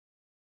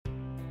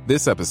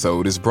This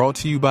episode is brought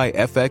to you by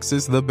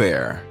FX's The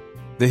Bear.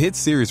 The hit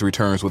series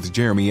returns with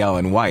Jeremy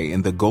Allen White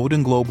in the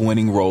Golden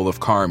Globe-winning role of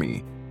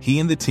Carmy. He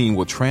and the team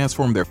will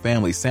transform their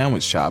family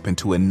sandwich shop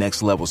into a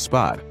next-level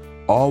spot,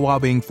 all while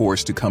being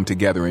forced to come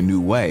together in new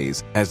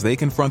ways as they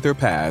confront their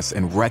past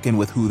and reckon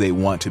with who they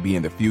want to be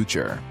in the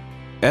future.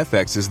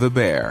 FX's The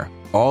Bear.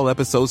 All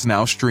episodes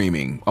now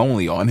streaming,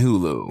 only on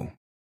Hulu.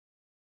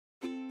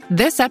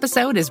 This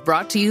episode is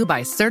brought to you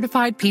by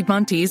Certified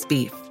Piedmontese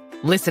Beef.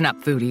 Listen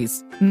up,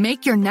 foodies.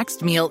 Make your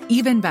next meal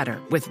even better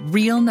with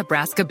real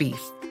Nebraska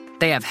beef.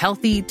 They have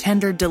healthy,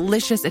 tender,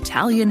 delicious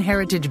Italian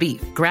heritage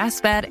beef,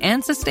 grass-fed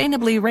and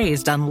sustainably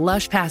raised on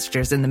lush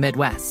pastures in the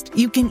Midwest.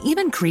 You can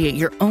even create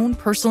your own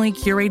personally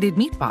curated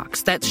meat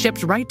box that's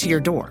shipped right to your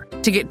door.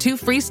 To get 2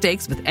 free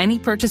steaks with any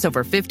purchase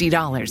over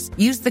 $50,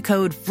 use the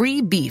code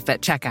FREEBEEF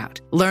at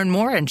checkout. Learn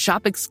more and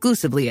shop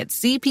exclusively at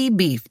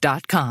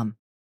cpbeef.com.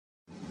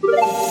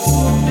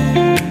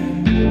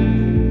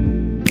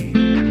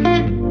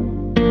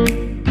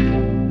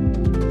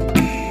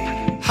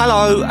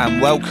 Hello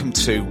and welcome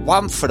to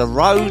One for the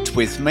Road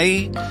with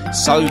me,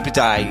 Sober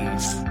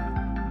Dave.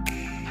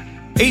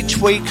 Each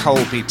week I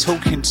will be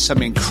talking to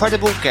some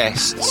incredible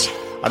guests,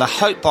 and I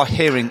hope by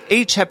hearing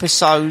each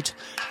episode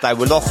they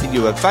will offer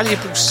you a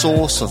valuable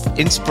source of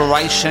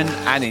inspiration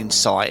and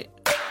insight.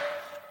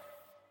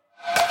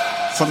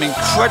 From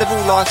incredible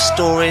life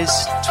stories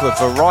to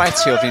a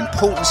variety of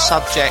important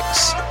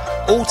subjects,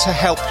 all to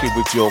help you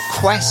with your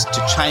quest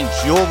to change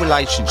your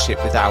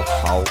relationship with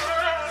alcohol.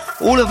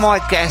 All of my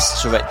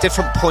guests are at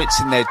different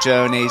points in their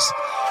journeys,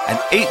 and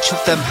each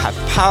of them have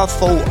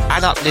powerful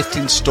and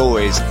uplifting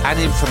stories and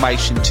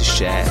information to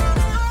share.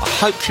 I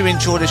hope you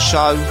enjoy the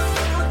show.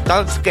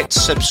 Don't forget to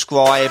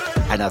subscribe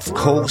and, of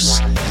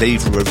course,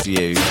 leave a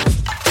review.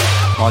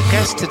 My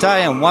guest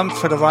today on One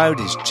for the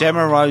Road is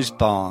Gemma Rose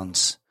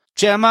Barnes.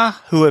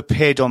 Gemma, who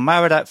appeared on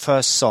Married at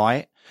First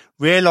Sight,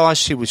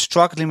 realised she was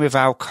struggling with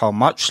alcohol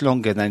much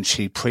longer than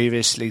she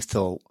previously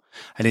thought,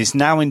 and is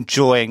now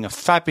enjoying a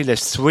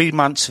fabulous 3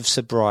 months of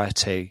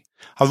sobriety.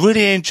 I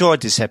really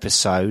enjoyed this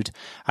episode,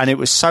 and it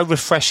was so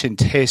refreshing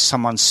to hear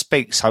someone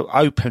speak so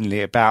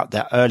openly about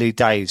their early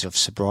days of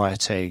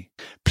sobriety.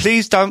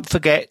 Please don't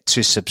forget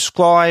to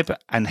subscribe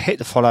and hit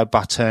the follow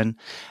button,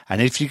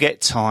 and if you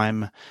get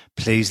time,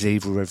 please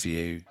leave a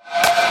review.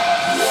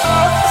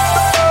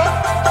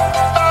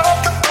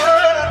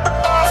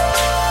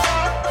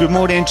 Good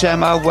morning,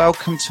 Gemma.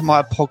 Welcome to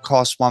my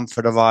podcast, One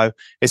for the Road.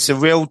 It's a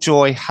real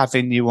joy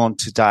having you on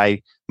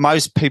today.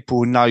 Most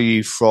people know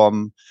you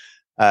from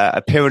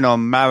appearing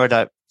on Married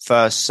at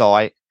First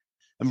Sight.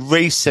 And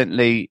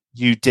recently,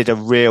 you did a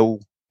reel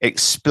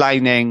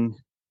explaining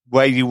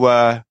where you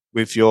were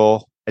with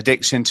your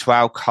addiction to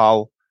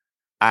alcohol.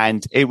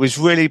 And it was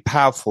really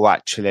powerful,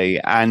 actually.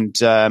 And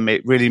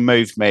it really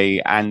moved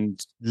me and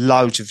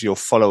loads of your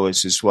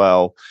followers as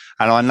well.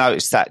 And I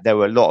noticed that there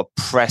were a lot of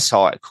press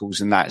articles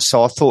and that.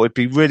 So I thought it'd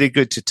be really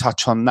good to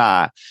touch on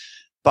that.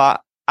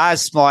 But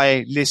as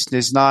my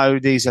listeners know,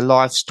 these are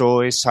life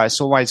stories. So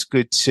it's always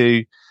good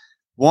to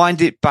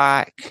wind it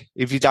back,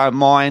 if you don't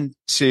mind,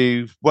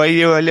 to where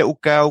you were a little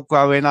girl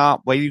growing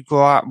up, where you grew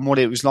up and what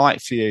it was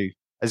like for you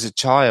as a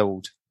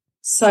child.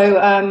 So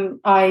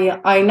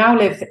I now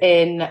live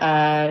in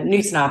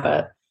Newton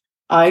Abbot.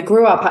 I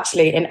grew up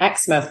actually in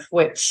Exmouth,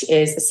 which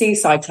is a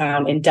seaside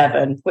town in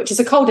Devon, which is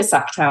a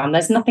cul-de-sac town.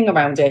 There's nothing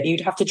around it.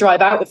 You'd have to drive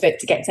out of it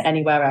to get to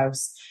anywhere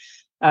else.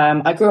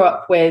 I grew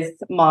up with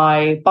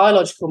my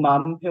biological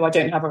mum, who I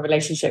don't have a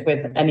relationship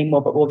with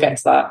anymore, but we'll get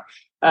to that.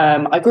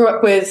 I grew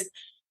up with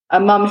a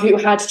mum who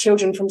had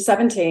children from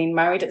 17,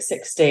 married at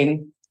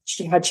 16.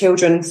 She had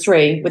children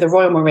 3 with a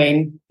Royal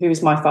Marine,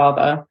 who's my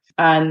father.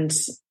 And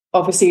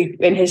obviously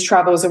in his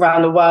travels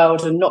around the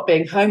world and not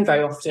being home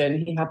very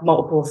often, he had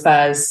multiple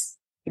affairs.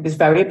 He was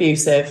very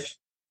abusive.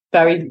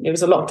 It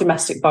was a lot of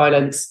domestic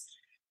violence,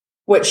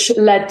 which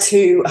led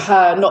to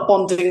her not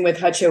bonding with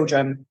her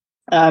children.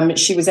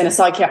 She was in a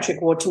psychiatric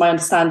ward, to my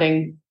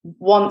understanding,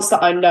 once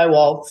that I know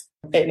of.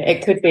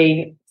 It could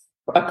be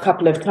a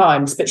couple of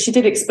times, but she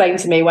did explain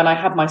to me when I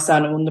had my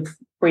son, on the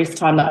brief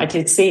time that I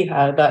did see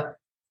her, that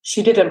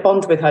she didn't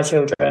bond with her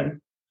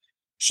children.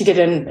 She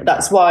didn't.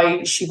 That's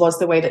why she was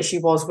the way that she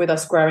was with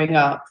us growing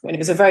up. And it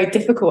was a very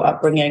difficult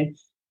upbringing.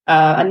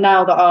 And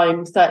now that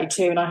I'm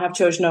 32 and I have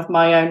children of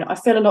my own, I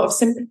feel a lot of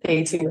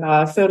sympathy to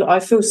her. I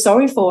feel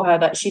sorry for her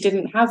that she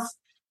didn't have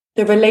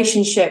the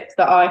relationship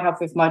that I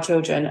have with my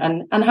children,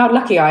 and how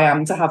lucky I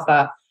am to have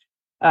that.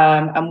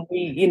 And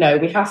we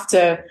have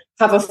to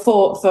have a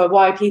thought for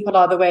why people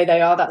are the way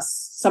they are.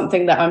 That's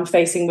something that I'm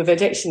facing with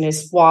addiction,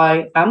 is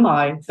why am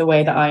I the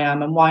way that I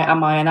am, and why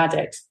am I an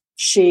addict?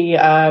 She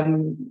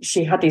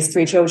had these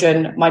 3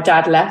 children. My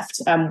dad left,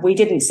 and we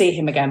didn't see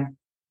him again.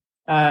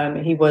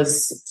 He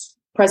was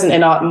present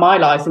in my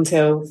life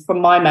until,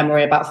 from my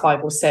memory, about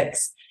 5 or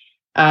 6.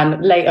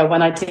 And later,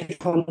 when I did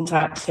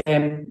contact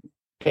him,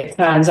 it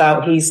turns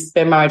out he's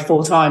been married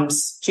 4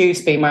 times, due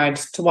to be married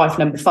to wife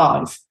number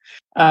 5.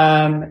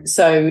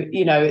 So,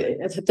 you know,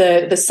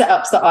 the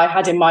setups that I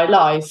had in my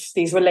life,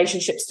 these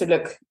relationships to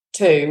look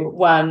to,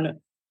 when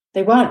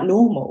they weren't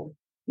normal.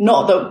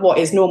 Not that what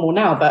is normal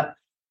now, but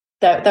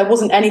there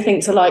wasn't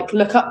anything to like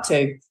look up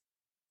to.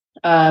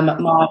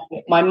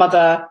 My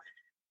mother,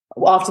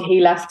 after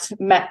he left,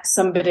 met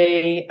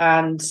somebody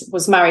and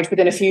was married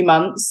within a few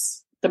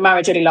months. The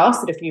marriage only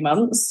lasted a few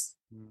months.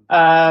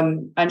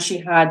 And she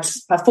had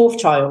her fourth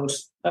child,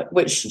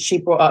 which she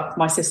brought up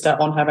my sister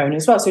on her own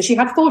as well. So she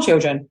had 4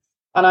 children.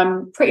 And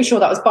I'm pretty sure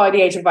that was by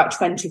the age of about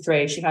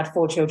 23. She had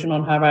 4 children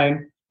on her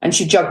own, and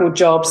she juggled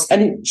jobs,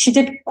 and she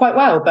did quite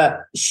well,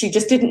 but she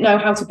just didn't know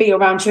how to be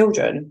around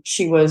children.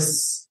 She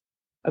was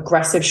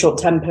aggressive,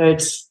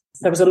 short-tempered.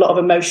 There was a lot of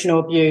emotional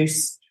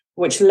abuse,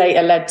 which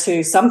later led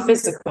to some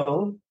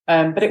physical,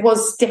 but it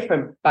was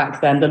different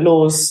back then. The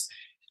laws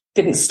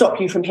didn't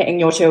stop you from hitting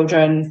your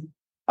children.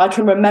 I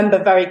can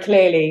remember very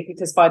clearly,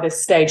 because by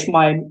this stage,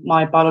 my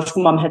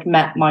biological mum had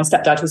met my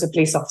stepdad, who was a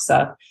police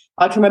officer.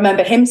 I can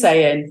remember him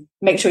saying,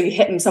 make sure you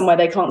hit them somewhere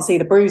they can't see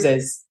the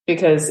bruises,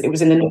 because it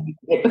was and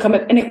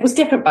it was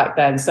different back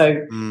then. So,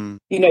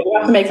 you know, we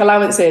have to make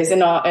allowances in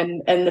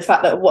the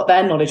fact that what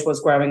their knowledge was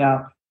growing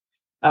up.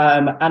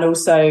 And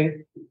also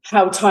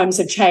how times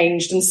had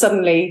changed, and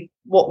suddenly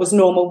what was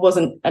normal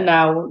wasn't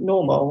now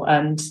normal.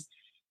 And,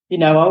 you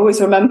know, I always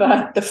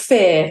remember the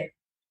fear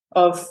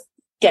of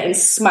getting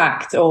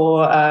smacked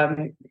or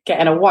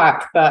getting a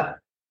whack. But,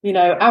 you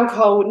know,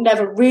 alcohol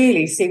never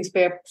really seemed to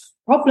be a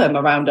problem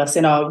around us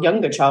in our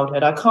younger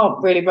childhood. I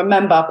can't really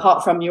remember,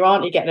 apart from your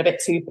auntie getting a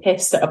bit too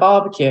pissed at a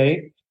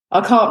barbecue,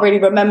 I can't really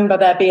remember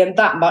there being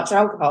that much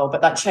alcohol,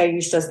 but that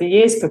changed as the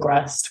years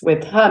progressed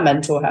with her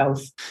mental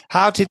health.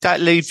 How did that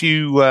leave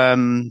you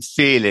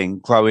feeling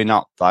growing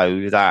up,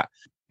 though, that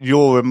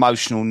your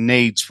emotional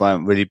needs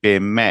weren't really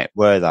being met,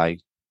 were they?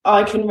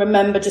 I can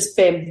remember just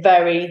being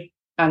very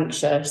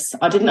anxious.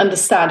 I didn't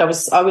understand. I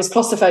was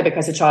claustrophobic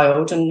as a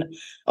child, and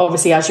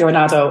obviously as you're an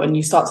adult and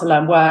you start to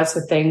learn words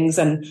for things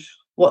and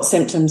what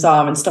symptoms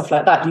are and stuff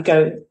like that, you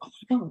go, oh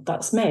my God,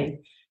 that's me.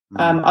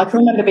 I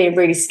can remember being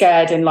really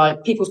scared in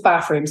like people's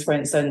bathrooms, for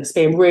instance,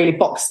 being really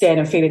boxed in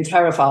and feeling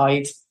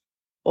terrified,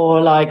 or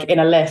like in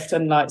a lift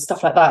and like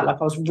stuff like that. Like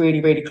I was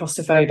really, really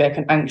claustrophobic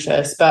and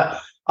anxious. But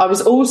I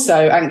was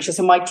also anxious,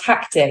 and my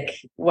tactic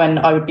when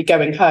I would be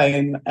going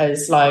home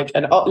as like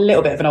a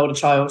little bit of an older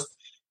child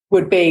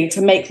would be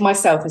to make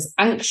myself as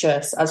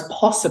anxious as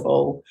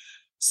possible.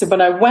 So when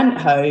I went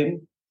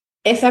home,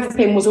 if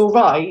everything was all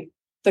right,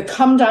 the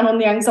come down on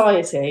the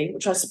anxiety,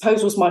 which I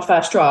suppose was my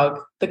first drug,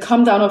 the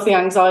come down of the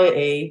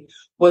anxiety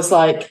was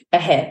like a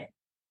hit,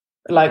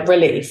 like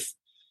relief.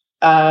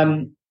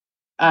 And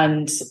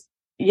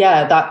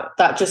yeah,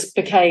 that just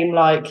became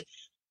like,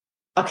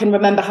 I can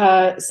remember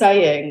her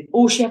saying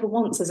all she ever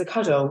wants is a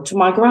cuddle to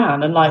my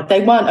gran, and like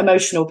they weren't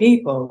emotional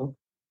people,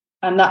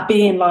 and that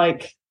being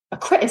like a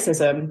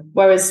criticism.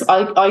 Whereas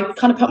I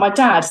kind of put my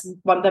dad,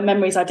 one of the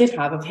memories I did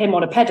have of him,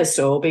 on a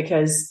pedestal,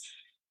 because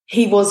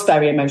he was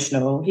very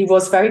emotional. He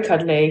was very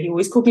cuddly. He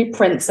always called me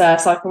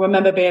princess. I can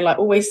remember being like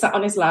always sat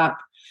on his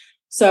lap.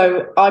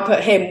 So I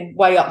put him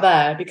way up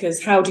there,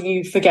 because how do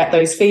you forget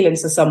those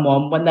feelings for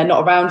someone when they're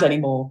not around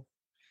anymore?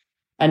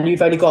 And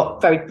you've only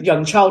got very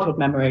young childhood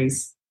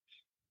memories.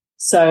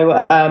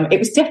 So it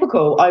was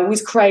difficult. I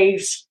always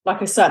craved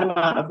like a certain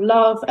amount of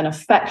love and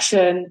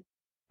affection,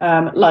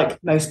 like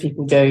most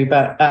people do.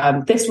 But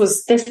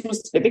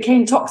it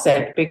became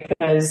toxic,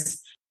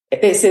 because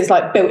this is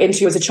like built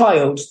into you as a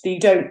child. You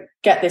don't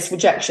get this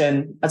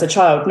rejection as a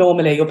child.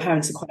 Normally your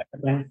parents are quite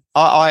good.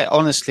 I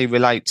honestly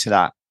relate to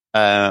that.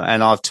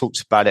 And I've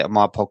talked about it on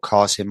my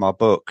podcast, in my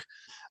book,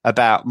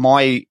 about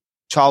my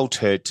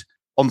childhood.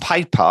 On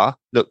paper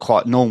looked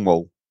quite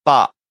normal,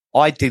 but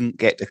I didn't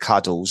get the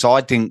cuddles. I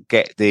didn't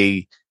get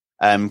the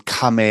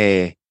come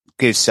here,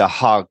 gives a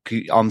hug,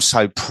 I'm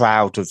so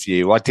proud of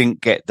you. I didn't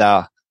get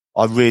the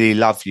I really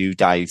love you,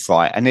 Dave,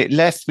 right? And it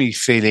left me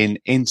feeling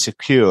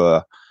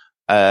insecure.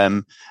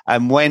 And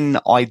when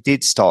I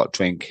did start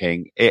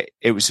drinking,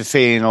 it was a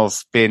feeling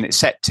of being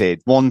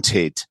accepted,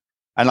 wanted.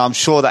 And I'm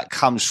sure that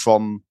comes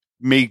from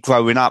me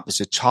growing up as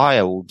a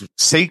child,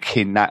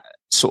 seeking that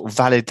sort of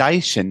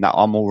validation that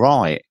I'm all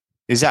right.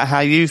 Is that how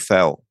you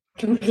felt?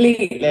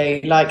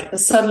 Completely. Like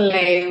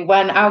suddenly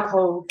when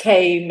alcohol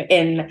came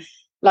in,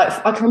 like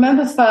I can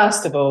remember,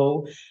 first of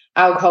all,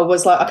 alcohol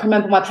was like, I can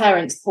remember my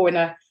parents pouring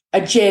a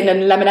gin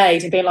and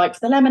lemonade and being like,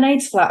 the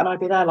lemonade's flat. And I'd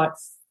be there like,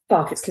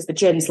 fuck, it's because the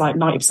gin's like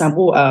 90%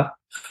 water.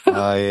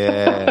 Oh,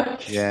 yeah,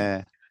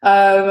 yeah.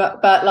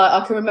 But like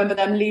I can remember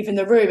them leaving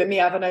the room and me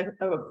having a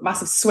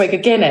massive swig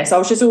of Guinness. I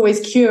was just always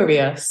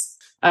curious.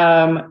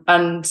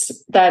 And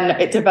then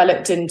it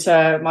developed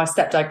into my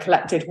stepdad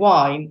collected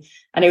wine,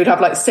 and he would have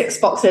like 6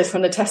 boxes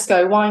from the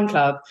Tesco wine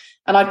club,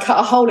 and I'd cut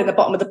a hole in the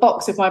bottom of the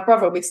box with my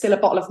brother. We'd steal a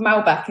bottle of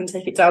Malbec and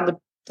take it down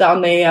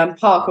the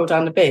park or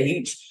down the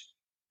beach.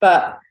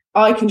 But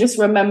I can just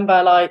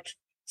remember like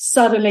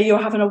suddenly you're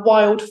having a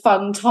wild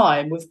fun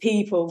time with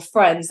people,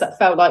 friends that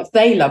felt like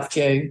they loved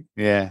you.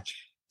 Yeah.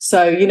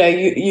 So, you know,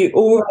 you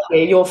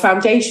already, your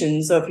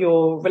foundations of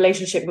your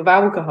relationship with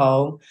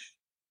alcohol,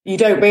 you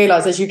don't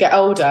realise as you get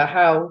older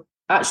how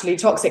actually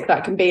toxic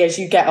that can be as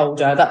you get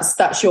older.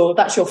 That's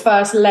your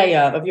first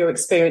layer of your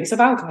experience of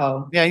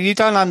alcohol. Yeah, you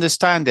don't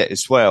understand it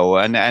as well.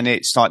 And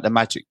it's like the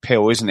magic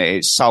pill, isn't it?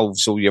 It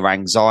solves all your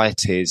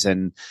anxieties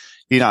and,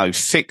 you know,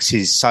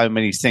 fixes so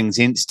many things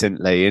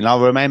instantly. And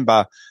I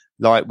remember,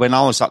 like, when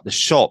I was at the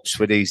shops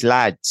with these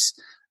lads,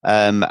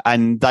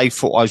 and they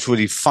thought I was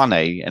really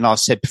funny. And I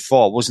said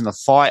before, I wasn't a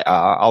fighter.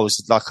 I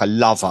was like a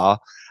lover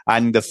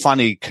and the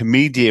funny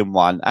comedian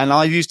one. And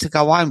I used to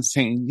go home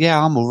thinking,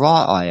 yeah, I'm all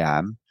right. I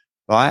am.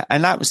 Right.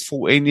 And that was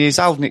 14 years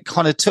old. And it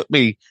kind of took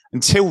me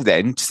until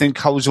then to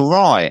think I was all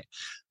right.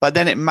 But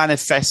then it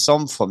manifests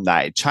on from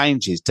that. It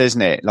changes,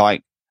 doesn't it?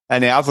 Like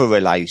any other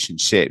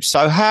relationship.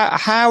 So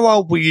how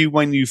old were you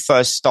when you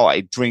first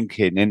started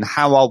drinking? And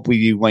how old were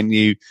you when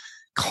you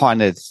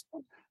kind of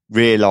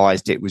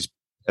realized it was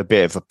a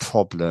bit of a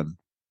problem?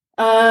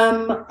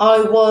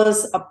 I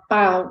was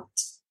about,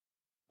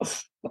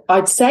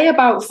 I'd say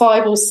about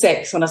 5 or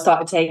 6 when I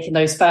started taking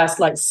those first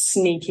like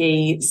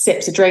sneaky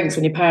sips of drinks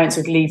when your parents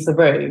would leave the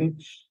room.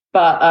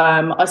 But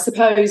I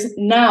suppose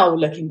now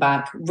looking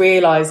back,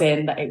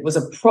 realizing that it was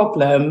a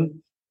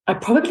problem,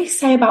 I'd probably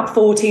say about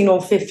 14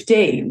 or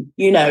 15,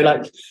 you know,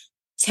 like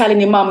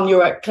telling your mum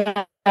you're at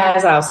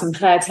Claire's house and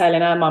Claire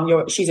telling her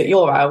mum she's at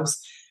your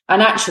house,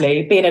 and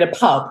actually being at a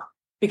pub,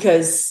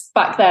 because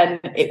back then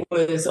it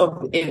was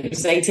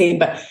 18,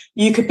 but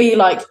you could be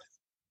like,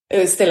 it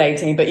was still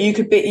 18, but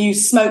you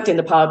smoked in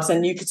the pubs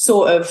and you could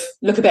sort of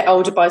look a bit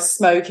older by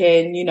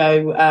smoking. You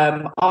know,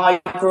 I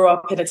grew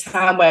up in a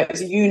town where it was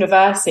a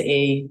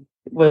university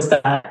was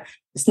there.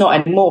 It's not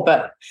anymore,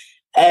 but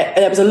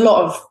there was a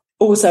lot of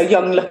also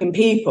young looking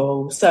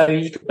people. So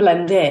you could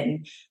blend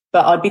in,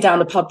 but I'd be down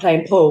the pub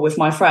playing pool with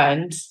my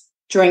friend,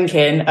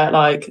 drinking at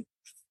like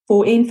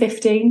 14,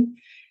 15.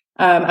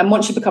 And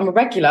once you become a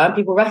regular and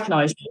people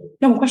recognise you,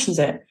 no one questions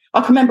it. I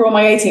can remember on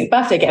my 18th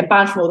birthday getting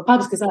banned from all the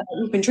pubs because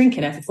we've been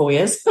drinking it for 4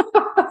 years.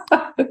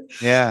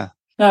 Yeah.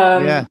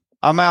 Yeah.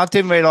 I mean, I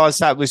didn't realise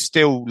that was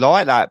still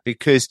like that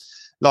because,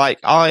 like,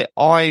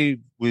 I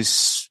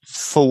was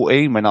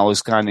 14 when I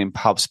was going in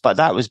pubs, but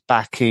that was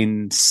back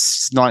in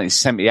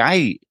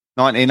 1978,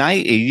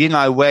 1980, you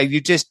know, where you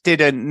just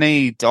didn't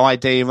need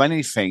ID or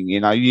anything,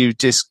 you know, you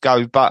just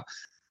go. But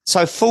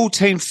so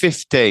 14,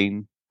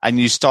 15, and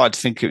you started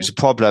to think it was a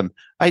problem.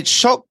 It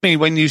shocked me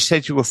when you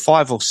said you were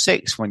 5 or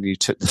 6 when you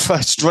took the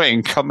first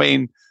drink. I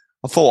mean,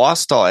 I thought I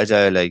started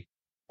early.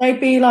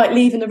 They'd be like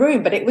leaving the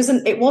room, but it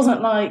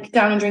wasn't like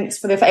down and drinks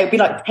for the it would be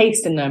like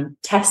tasting them,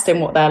 testing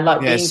what they're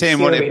like. Yeah, being seeing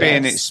curious. what it be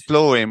and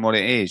exploring what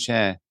it is,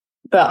 yeah.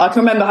 But I can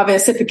remember having a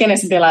sip of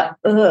Guinness and be like,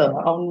 ugh,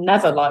 I'll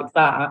never like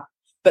that.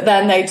 But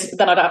then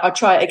I'd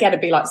try it again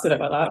and be like, still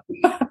don't like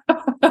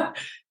that.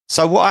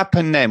 So what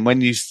happened then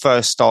when you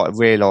first started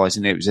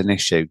realising it was an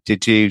issue?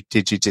 Did you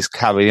just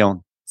carry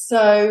on?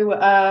 So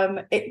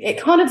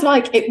it kind of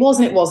like it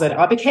wasn't.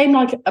 I became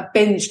like a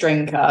binge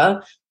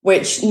drinker,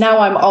 which now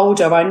I'm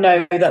older, I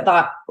know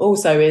that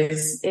also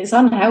it's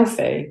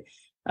unhealthy.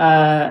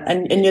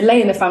 And you're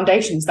laying the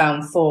foundations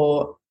down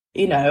for,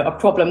 you know, a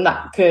problem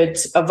that could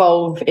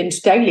evolve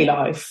into daily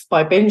life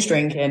by binge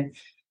drinking.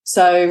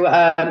 So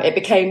it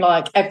became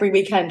like every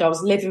weekend I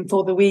was living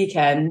for the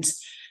weekend,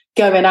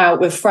 going out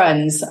with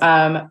friends,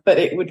 but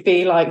it would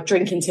be like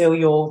drinking till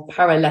you're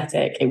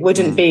paralytic. It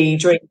wouldn't be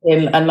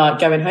drinking and like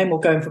going home or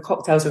going for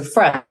cocktails with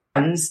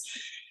friends.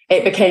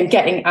 It became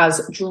getting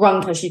as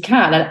drunk as you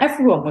can, and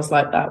everyone was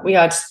like that. We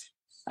had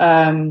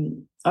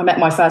I met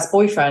my first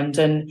boyfriend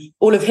and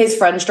all of his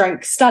friends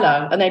drank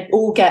Stella and they'd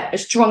all get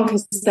as drunk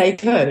as they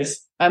could,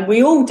 and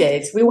we all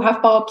did. We all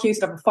have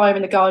barbecues, have a fire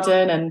in the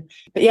garden,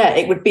 but yeah,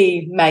 it would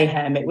be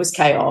mayhem. It was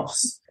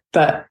chaos.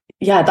 But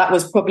yeah, that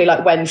was probably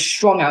like when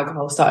strong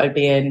alcohol started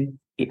being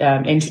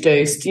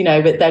introduced, you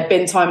know. But there'd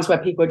been times where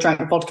people had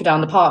drank vodka down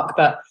the park,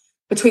 but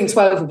between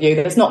 12 of you,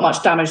 there's not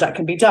much damage that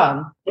can be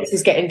done. This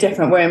is getting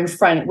different. We're in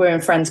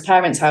friends'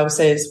 parents'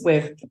 houses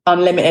with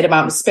unlimited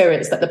amount of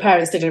spirits that the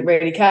parents didn't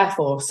really care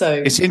for. So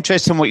it's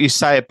interesting what you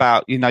say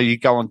about, you know, you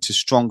go on to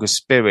stronger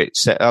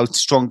spirits, a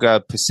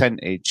stronger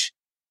percentage.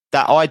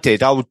 That I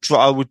did. I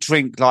would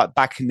drink like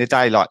back in the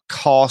day, like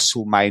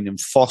Castlemaine and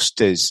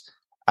Foster's,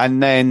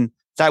 and then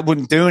that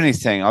wouldn't do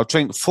anything. I'd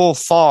drink 4 or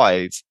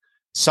 5.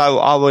 So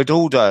I would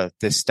order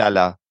the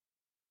Stella.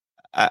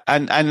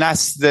 And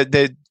that's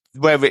the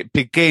where it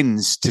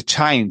begins to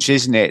change,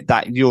 isn't it?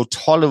 That your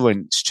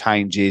tolerance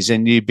changes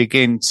and you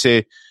begin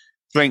to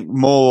drink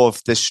more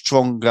of the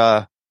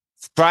stronger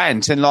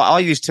brands. And like I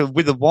used to,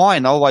 with the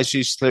wine, I always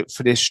used to look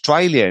for the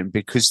Australian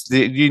because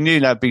you knew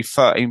that'd be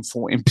 13,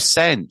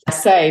 14%.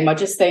 Same. I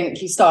just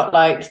think you start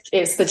like,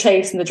 it's the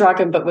chase and the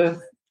dragon, but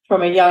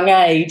from a young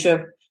age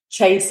of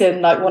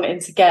chasing, like wanting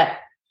to get,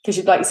 because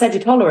you, like you said,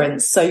 your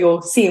tolerance. So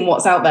you're seeing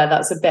what's out there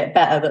that's a bit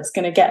better, that's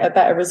going to get a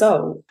better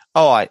result.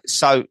 All right.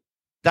 So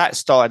that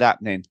started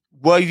happening.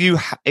 Were you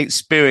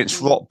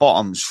experienced rock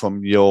bottoms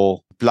from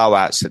your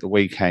blowouts at the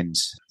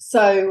weekends?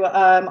 So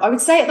I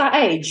would say at that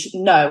age,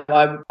 no,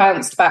 I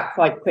bounced back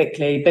quite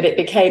quickly, but it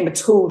became a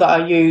tool that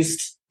I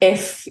used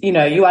if, you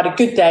know, you had a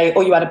good day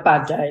or you had a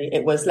bad day.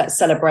 It was let's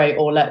celebrate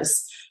or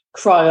let's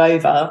cry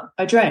over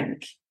a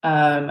drink.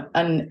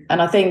 And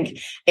I think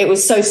it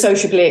was so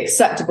sociably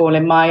acceptable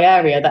in my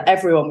area that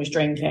everyone was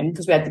drinking,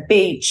 because we had the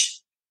beach,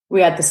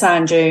 we had the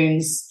sand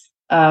dunes,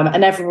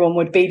 and everyone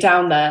would be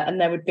down there,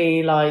 and there would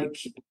be like,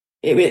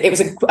 it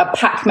was a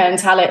pack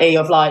mentality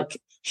of like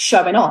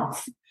showing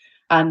off,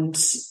 and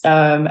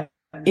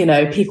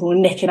people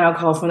nicking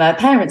alcohol from their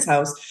parents'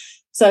 house.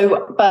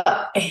 So,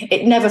 but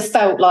it never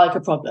felt like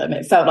a problem.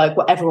 It felt like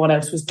what everyone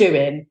else was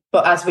doing.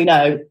 But as we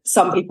know,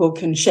 some people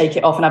can shake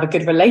it off and have a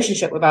good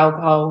relationship with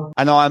alcohol.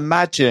 And I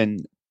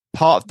imagine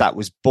part of that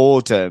was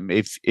boredom.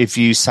 If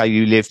you say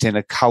you lived in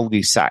a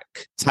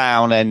cul-de-sac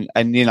town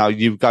and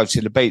you go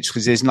to the beach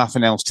because there's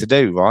nothing else to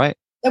do, right?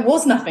 There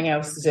was nothing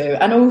else to do.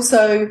 And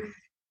also,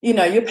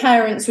 your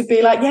parents would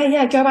be like,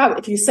 yeah, go out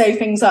if you say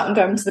things up and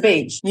go into the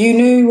beach. You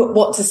knew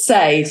what to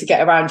say to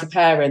get around your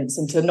parents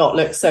and to not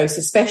look so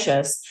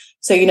suspicious.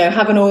 So,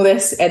 having all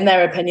this, in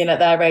their opinion, at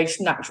their age,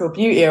 natural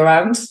beauty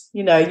around,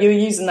 you're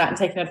using that and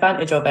taking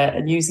advantage of it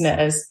and using it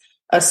as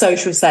a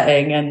social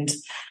setting and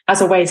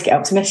as a way to get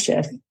up to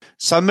mischief.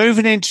 So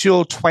moving into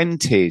your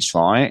 20s,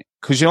 right?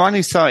 Because you're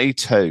only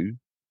 32.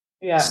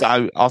 Yeah.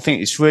 So I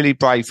think it's really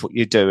brave what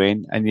you're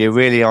doing, and you're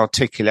really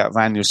articulate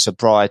around your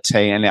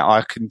sobriety. And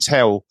I can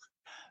tell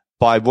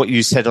by what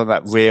you said on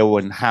that reel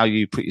and how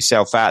you put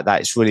yourself out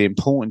that it's really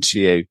important to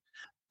you.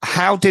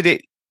 How did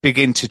it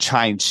begin to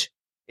change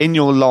in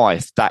your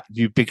life that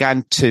you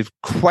began to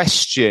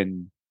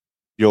question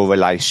your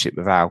relationship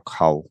with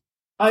alcohol?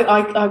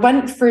 I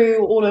went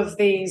through all of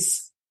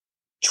these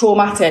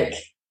traumatic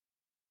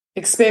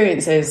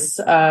experiences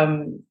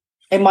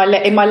in my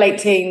late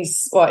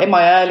teens, or in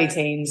my early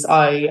teens.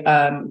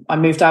 I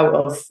moved out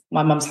of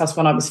my mum's house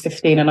when I was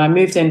 15, and I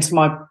moved into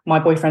my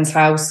boyfriend's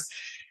house.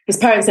 His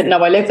parents didn't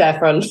know I lived there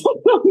for a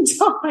long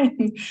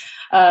time,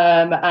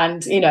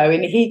 and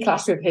he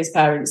clashed with his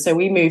parents, so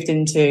we moved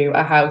into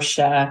a house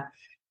share.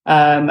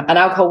 And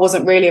alcohol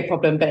wasn't really a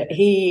problem, but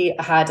he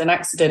had an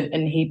accident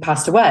and he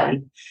passed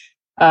away.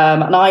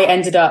 And I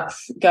ended up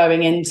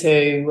going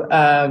into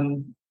a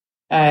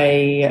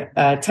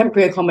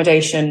temporary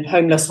accommodation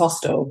homeless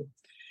hostel.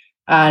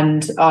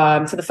 And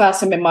for the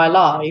first time in my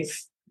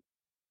life,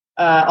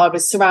 I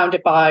was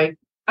surrounded by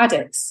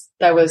addicts.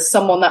 There was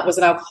someone that was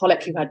an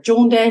alcoholic who had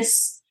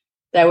jaundice.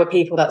 There were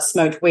people that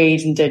smoked weed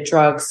and did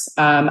drugs.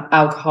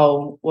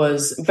 Alcohol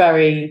was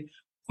very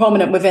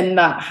prominent within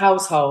that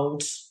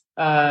household.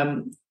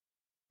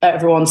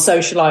 Everyone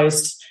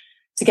socialized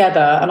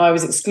together, and I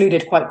was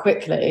excluded quite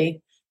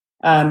quickly.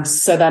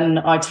 So then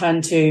I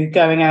turned to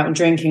going out and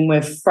drinking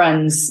with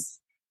friends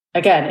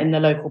again in the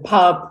local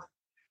pub.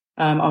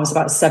 I was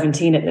about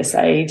 17 at this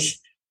age.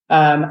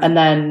 And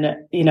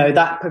then,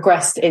 that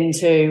progressed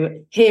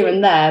into here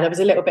and there was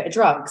a little bit of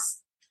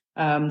drugs.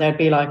 There'd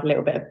be like a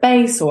little bit of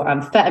base or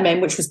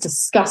amphetamine, which was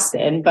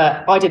disgusting,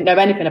 but I didn't know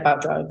anything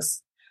about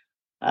drugs.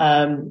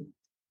 And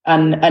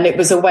it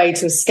was a way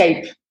to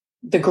escape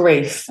the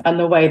grief and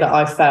the way that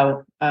I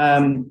felt,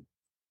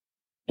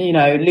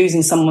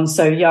 losing someone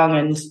so young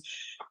and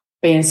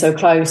being so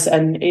close.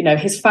 And,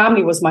 his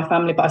family was my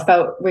family, but I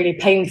felt really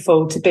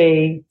painful to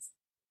be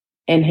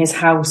in his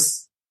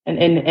house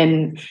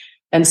and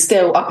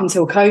still up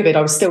until COVID,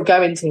 I was still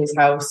going to his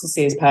house to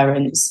see his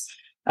parents,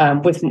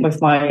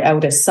 with my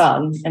eldest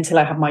son until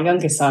I had my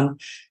youngest son.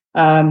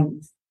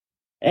 And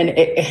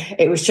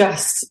it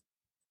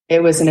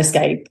was an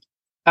escape.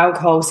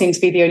 Alcohol seemed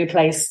to be the only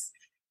place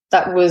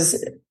that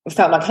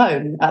felt like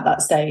home at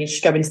that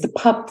stage. Going to the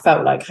pub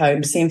felt like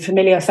home, seeing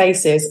familiar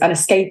faces and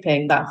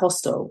escaping that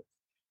hostel.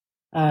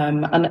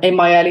 And in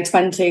my early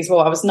 20s,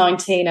 I was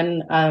 19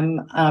 and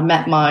I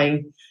met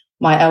my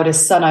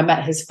eldest son. I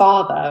met his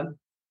father,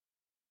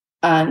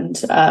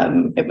 and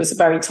it was a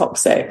very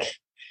toxic,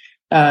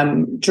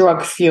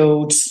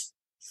 drug-fueled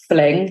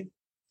fling.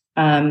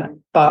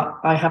 But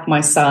I had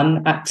my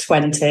son at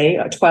 20,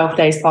 12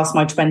 days past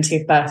my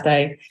 20th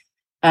birthday.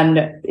 And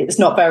it's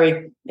no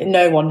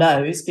one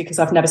knows because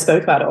I've never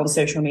spoke about it on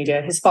social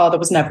media. His father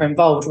was never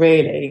involved,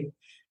 really.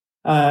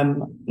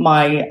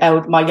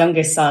 My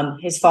youngest son,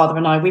 his father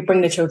and I, we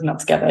bring the children up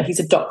together. He's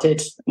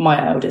adopted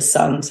my eldest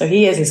son, so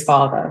he is his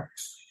father.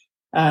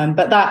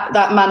 But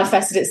that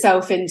manifested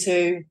itself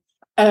into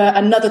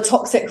another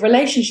toxic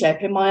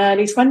relationship in my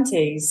early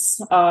 20s.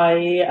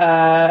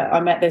 I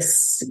met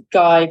this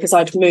guy because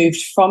I'd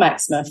moved from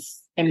Exmouth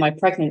in my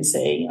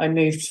pregnancy. I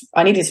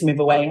needed to move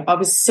away. I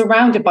was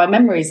surrounded by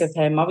memories of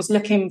him. I was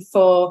looking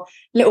for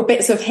little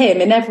bits of him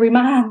in every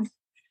man.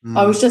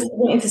 I was just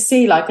wanting to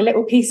see like a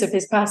little piece of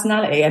his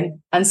personality.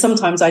 And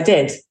sometimes I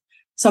did.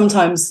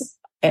 Sometimes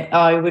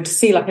I would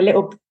see like a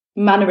little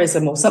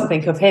mannerism or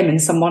something of him in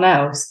someone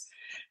else.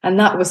 And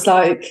that was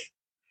like,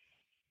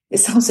 it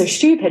sounds so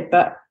stupid,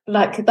 but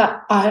like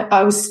that,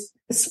 I was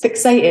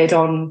fixated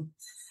on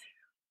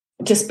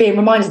just being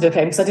reminded of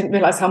him because I didn't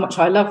realize how much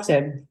I loved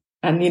him.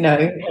 And,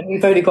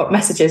 we've only got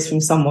messages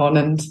from someone.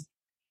 And,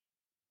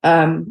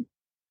 I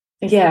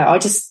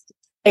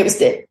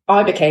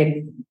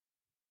became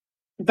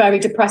very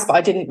depressed, but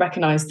I didn't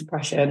recognize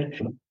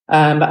depression.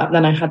 But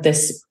then I had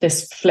this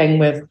fling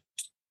with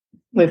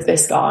with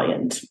this guy,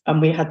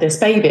 and we had this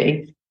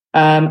baby.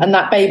 And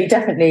that baby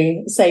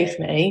definitely saved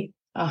me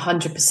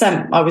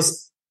 100%. I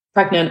was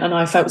pregnant and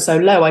I felt so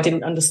low. I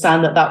didn't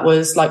understand that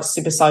was like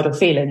suicidal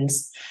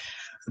feelings.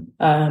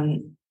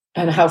 And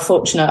how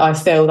fortunate I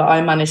feel that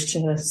I managed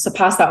to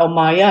surpass that on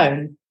my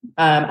own.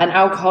 And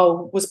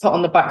alcohol was put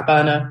on the back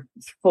burner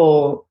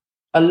for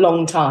a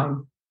long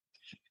time.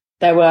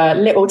 There were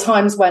little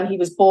times when he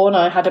was born.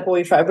 I had a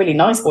boyfriend, a really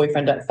nice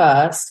boyfriend at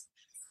first,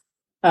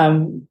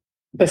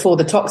 before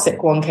the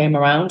toxic one came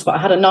around. But I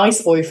had a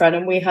nice boyfriend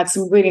and we had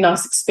some really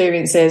nice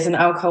experiences, and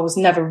alcohol was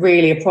never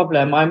really a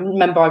problem. I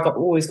remember I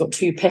always got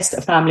too pissed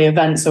at family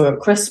events or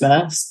at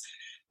Christmas,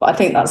 but I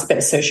think that's a bit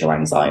of social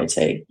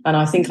anxiety. And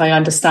I think I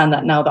understand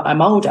that now that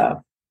I'm older.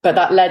 But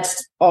that led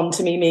on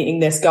to me meeting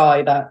this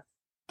guy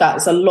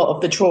that's a lot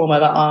of the trauma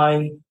that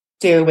I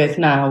deal with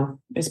now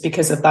is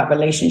because of that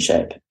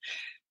relationship.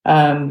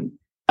 And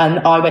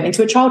I went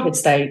into a childhood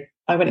state.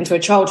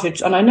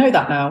 And I know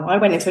that now. I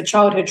went into a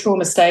childhood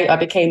trauma state. I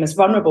became as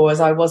vulnerable as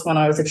I was when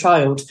I was a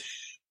child,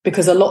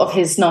 because a lot of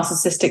his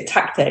narcissistic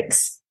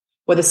tactics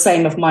were the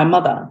same of my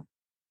mother.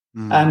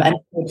 And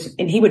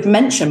he would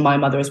mention my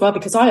mother as well,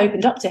 because I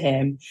opened up to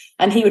him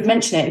and he would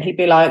mention it and he'd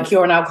be like,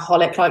 you're an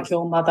alcoholic like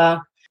your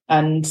mother.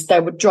 And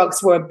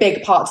drugs were a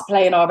big part to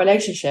play in our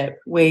relationship.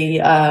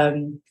 We,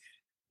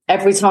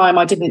 every time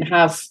I didn't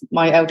have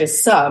my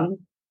eldest son,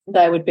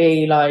 there would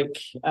be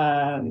like,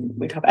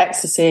 we'd have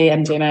ecstasy,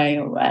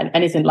 MDMA, or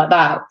anything like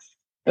that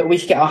we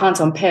could get our hands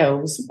on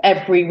pills.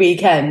 Every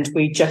weekend,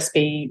 we'd just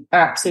be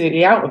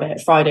absolutely out of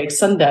it, Friday to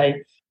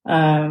Sunday.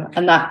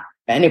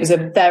 And it was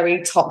a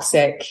very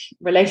toxic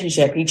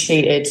relationship. He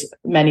cheated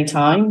many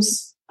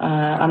times.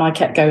 And I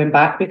kept going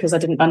back because I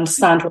didn't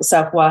understand what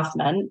self-worth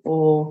meant,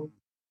 or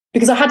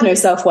because I had no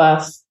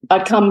self-worth.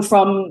 I'd come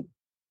from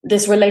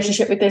this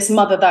relationship with this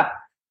mother that,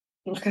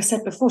 like I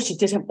said before, she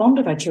didn't bond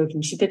with her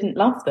children. She didn't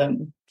love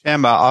them.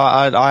 Gemma,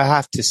 I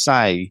have to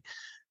say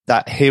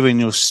that hearing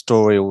your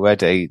story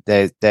already,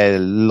 there are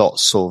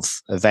lots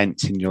of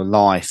events in your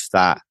life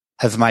that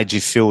have made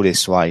you feel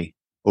this way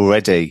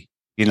already,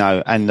 you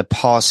know, and the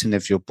passing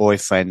of your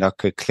boyfriend, I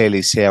could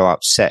clearly see how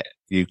upset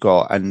you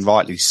got, and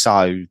rightly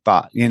so.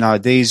 But, you know,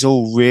 these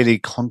all really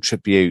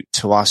contribute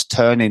to us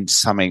turning to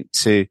something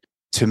to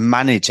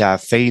manage our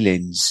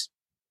feelings.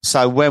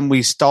 So when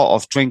we start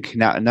off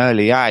drinking at an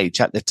early age,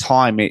 at the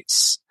time it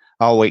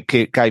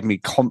gave me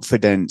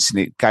confidence and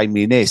it gave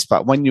me this.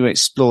 But when you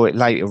explore it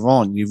later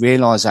on, you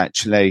realise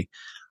actually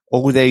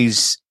all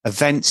these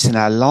events in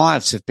our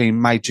lives have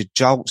been major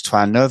jolts to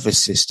our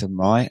nervous system,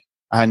 right?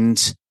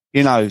 And,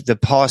 you know, the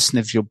passing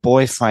of your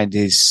boyfriend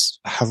is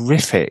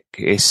horrific.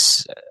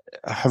 It's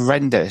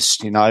horrendous,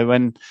 you know,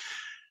 and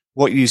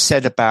what you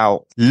said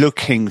about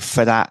looking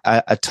for that,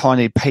 a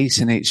tiny piece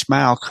in each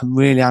male, I can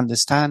really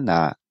understand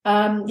that.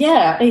 I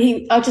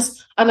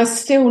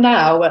still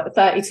now at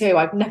 32,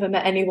 I've never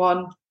met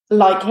anyone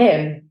like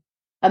him.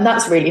 And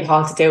that's really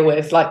hard to deal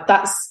with.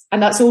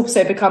 That's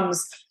also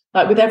becomes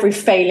like with every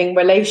failing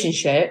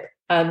relationship.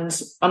 And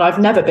I've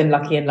never been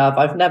lucky in love.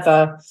 I've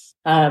never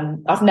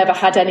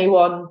had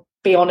anyone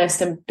be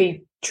honest and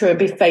be true and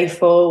be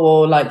faithful,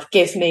 or like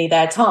give me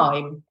their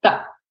time.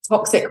 That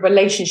toxic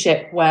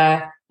relationship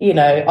where, you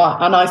know,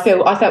 I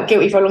felt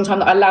guilty for a long time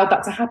that I allowed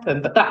that to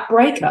happen. But that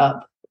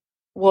breakup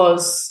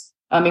was,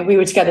 I mean, we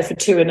were together for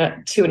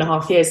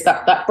 2.5 years.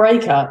 That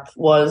breakup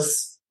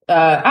was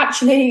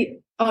actually,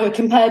 I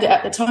compared it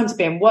at the time to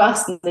being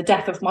worse than the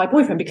death of my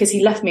boyfriend, because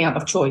he left me out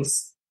of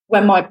choice.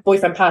 When my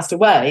boyfriend passed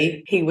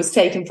away, he was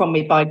taken from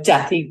me by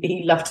death.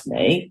 He loved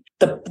me.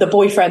 The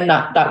boyfriend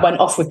that went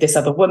off with this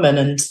other woman,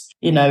 and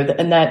you know,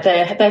 and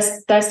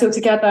they're still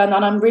together. And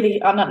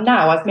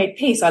now I've made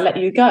peace. I let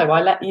you go.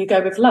 I let you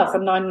go with love,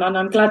 and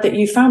I'm glad that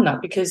you found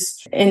that, because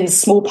in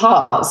small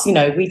parts, you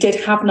know, we did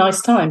have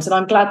nice times, and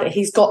I'm glad that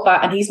he's got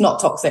that and he's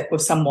not toxic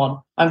with someone.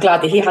 I'm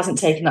glad that he hasn't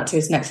taken that to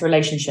his next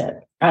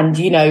relationship. And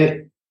you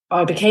know,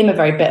 I became a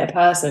very bitter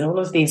person. All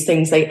of these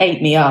things, they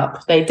ate me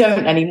up. They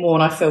don't anymore.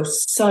 And I feel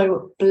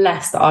so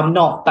blessed that I'm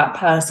not that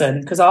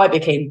person, because I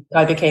became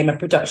a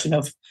production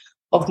of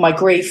my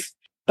grief.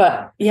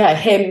 But yeah,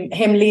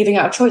 him leaving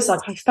out of choice,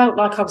 like I felt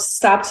like I was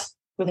stabbed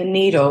with a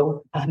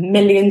needle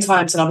 1,000,000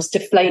 times and I was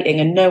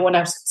deflating and no one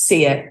else could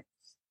see it.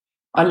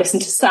 I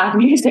listened to sad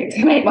music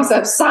to make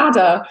myself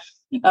sadder.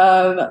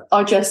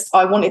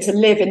 I wanted to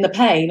live in the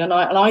pain. And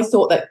I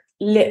thought that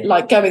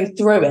like going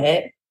through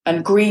it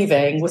and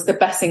grieving was the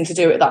best thing to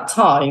do at that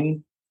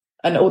time.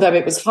 And although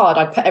it was hard,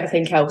 I put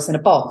everything else in a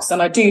box.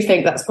 And I do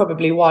think that's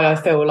probably why I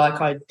feel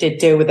like I did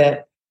deal with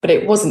it. But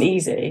it wasn't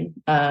easy.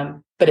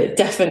 But it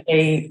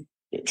definitely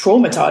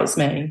traumatized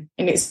me.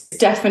 And it's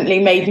definitely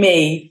made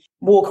me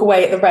walk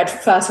away at the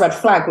first red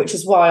flag, which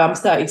is why I'm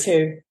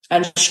 32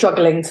 and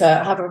struggling to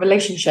have a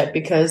relationship,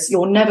 because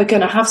you're never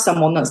going to have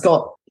someone that's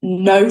got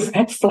no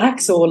red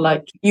flags, or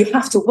like you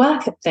have to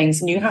work at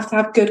things and you have to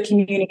have good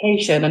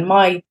communication. And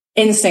my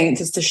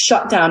instinct is to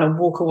shut down and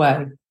walk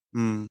away.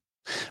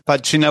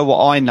 But you know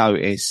what I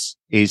notice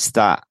is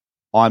that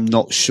I'm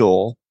not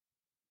sure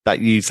that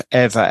you've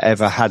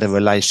ever had a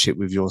relationship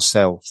with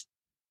yourself,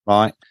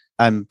 right?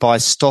 And by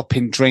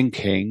stopping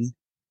drinking,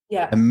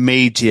 Yeah.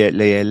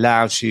 immediately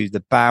allows you the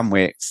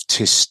bandwidth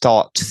to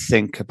start to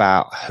think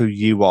about who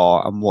you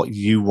are and what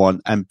you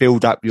want and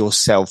build up your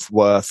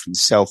self-worth and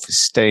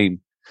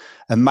self-esteem.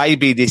 And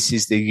maybe this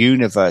is the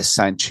universe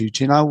saying to you,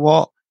 do you know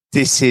what?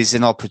 This is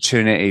an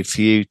opportunity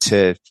for you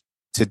to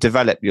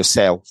develop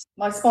yourself.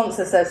 My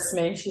sponsor says to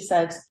me, she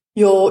said,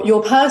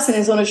 your person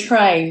is on a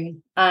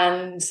train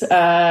and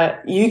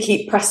you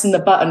keep pressing the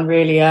button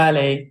really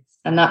early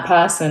and that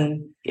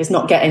person is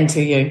not getting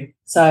to you.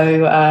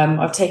 So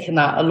I've taken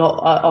that a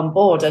lot on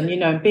board. And, you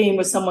know, being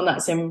with someone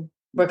that's in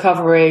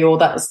recovery or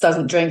that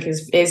doesn't drink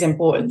is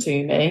important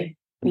to me.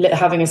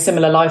 Having a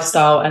similar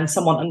lifestyle and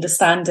someone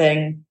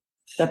understanding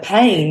the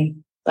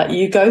pain that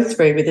you go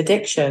through with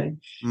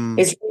addiction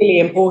is really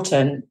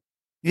important.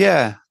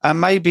 Yeah. And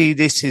maybe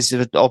this is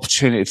an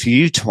opportunity for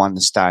you to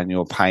understand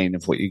your pain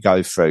of what you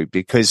go through,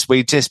 because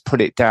we just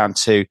put it down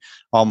to,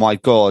 oh my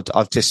God,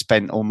 I've just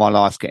spent all my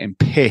life getting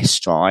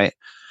pissed, right?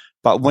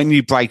 But when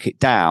you break it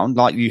down,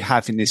 like you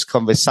have in this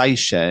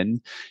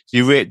conversation,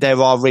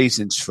 there are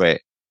reasons for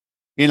it.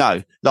 You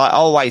know, like I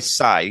always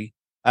say,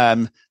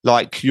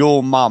 like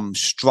your mum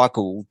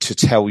struggled to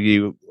tell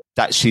you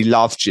that she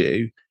loved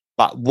you,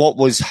 but what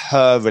was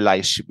her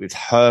relationship with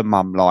her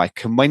mum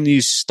like? And when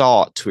you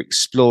start to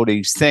explore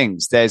these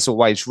things, there's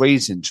always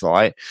reasons,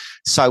 right?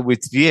 So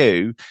with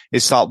you,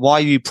 it's like, why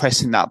are you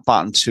pressing that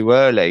button too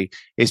early?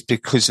 It's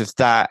because of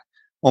that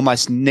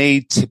almost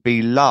need to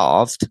be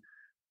loved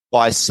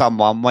by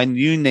someone when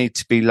you need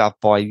to be loved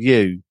by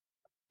you.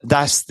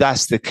 That's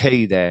the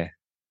key there.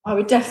 I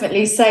would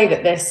definitely say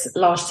that this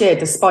last year,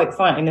 despite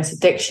fighting this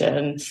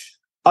addiction,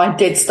 I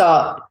did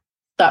start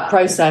that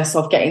process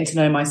of getting to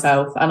know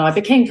myself, and I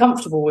became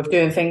comfortable with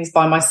doing things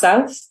by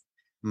myself.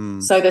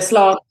 So this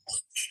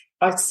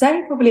I'd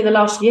say probably the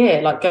last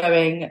year, like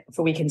going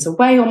for weekends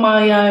away on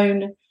my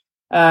own,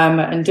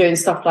 and doing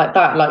stuff like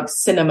that, like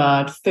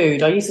cinema,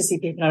 food. I used to see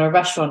people in a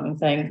restaurant and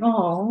think,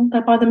 oh,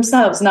 they're by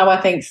themselves. Now I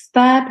think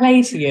fair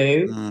play to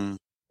you.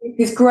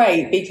 It's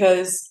great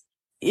because,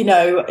 you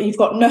know, you've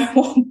got no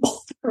one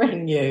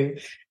bothering you.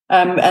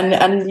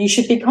 And you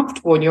should be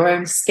comfortable in your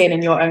own skin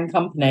and your own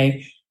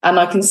company. And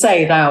I can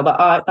say now that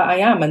I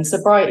am, and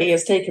sobriety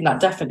has taken that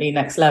definitely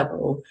next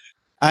level.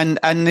 And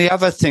the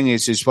other thing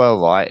is as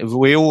well, right?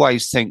 We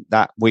always think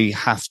that we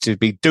have to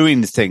be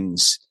doing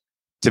things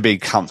to be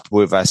comfortable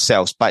with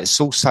ourselves, but it's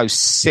also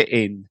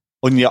sitting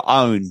on your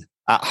own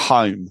at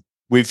home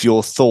with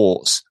your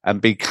thoughts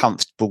and be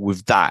comfortable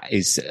with that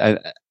is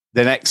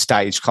the next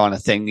stage kind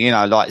of thing, you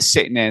know, like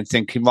sitting there and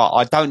thinking, right,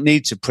 I don't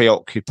need to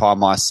preoccupy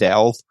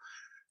myself,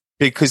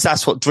 because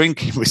that's what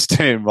drinking was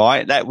doing,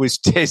 right? That was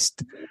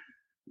just,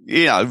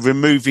 you know,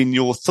 removing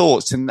your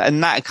thoughts and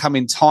that come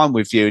in time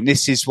with you. And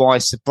this is why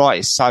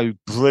sobriety is so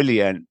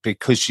brilliant,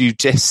 because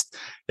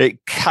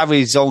it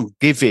carries on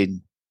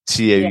giving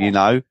to you, you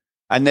know,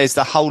 and there's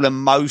the whole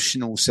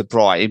emotional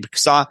sobriety,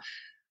 because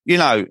you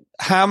know,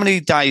 how many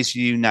days are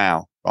you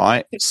now?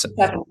 Right.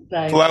 57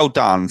 days. Well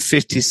done.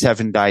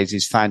 57 days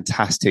is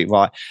fantastic.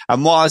 Right.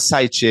 And what I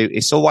say to you,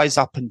 it's always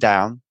up and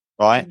down,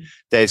 right?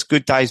 There's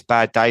good days,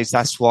 bad days.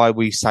 That's why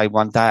we say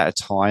one day at a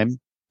time,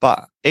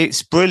 but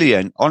it's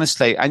brilliant,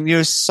 honestly. And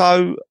you're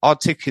so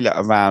articulate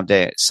around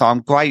it. So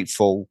I'm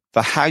grateful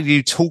for how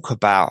you talk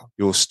about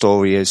your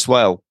story as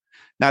well.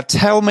 Now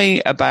tell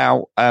me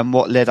about,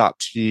 what led up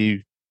to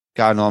you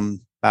going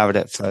on Married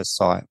at First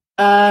Sight.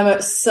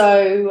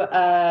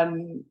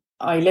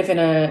 I live in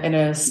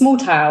a small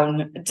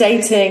town.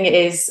 Dating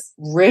is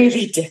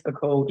really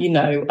difficult. You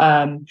know,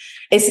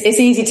 it's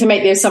easy to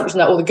make the assumption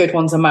that all the good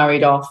ones are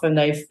married off and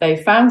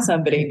they've found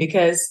somebody,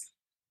 because,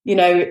 you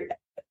know,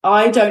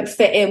 I don't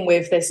fit in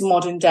with this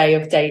modern day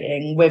of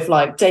dating with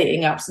like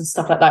dating apps and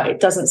stuff like that. It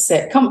doesn't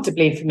sit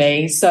comfortably for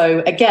me.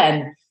 So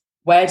again,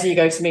 where do you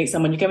go to meet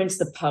someone? You go into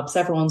the pubs,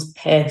 everyone's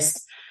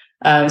pissed.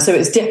 So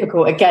it's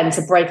difficult again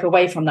to break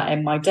away from that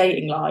in my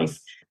dating life.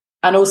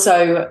 And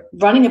also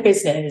running a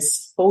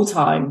business full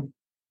time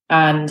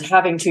and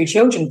having 2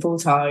 children full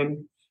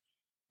time,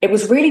 it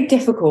was really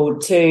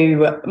difficult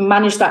to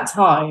manage that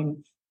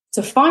time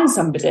to find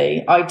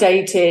somebody. I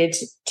dated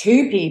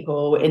 2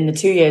 people in the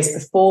 2 years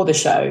before the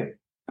show.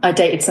 I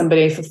dated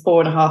somebody for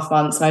 4.5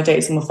 months and I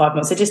dated someone for 5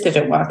 months. It just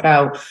didn't work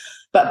out.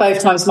 But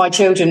both times my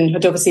children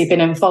had obviously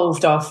been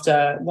involved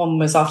after, one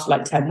was after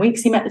like 10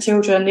 weeks he met the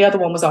children, the other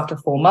one was after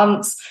 4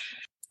 months.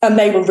 And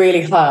they were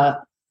really hurt.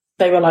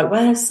 They were like,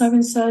 where's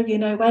so-and-so, you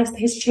know, where's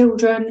his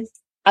children?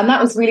 And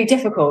that was really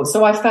difficult.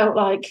 So I felt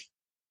like,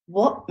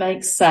 what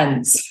makes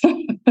sense?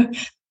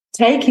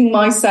 Taking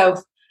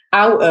myself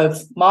out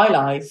of my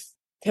life,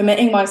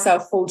 committing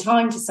myself full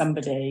time to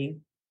somebody.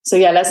 So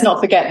yeah, let's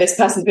not forget this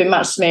person's been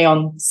matched to me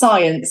on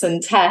science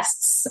and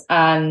tests.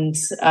 And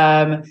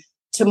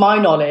to my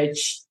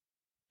knowledge,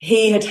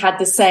 he had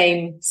the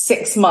same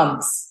 6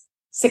 months.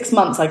 6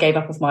 months I gave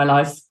up of my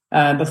life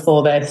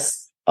before this.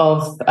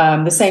 Of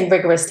the same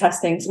rigorous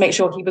testing to make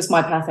sure he was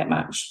my perfect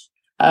match.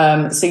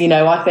 So, you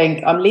know, I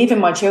think I'm leaving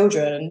my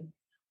children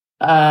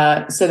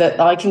so that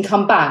I can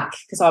come back,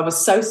 because I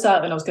was so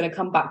certain I was going to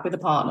come back with a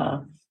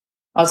partner.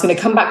 I was going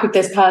to come back with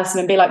this person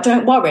and be like,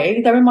 don't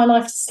worry, they're in my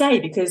life to stay,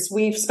 because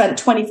we've spent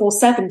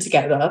 24/7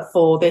 together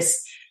for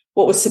this,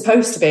 what was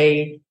supposed to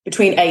be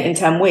between 8 and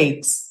 10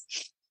 weeks.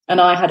 And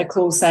I had a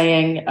call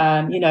saying,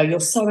 you're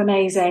so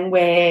amazing.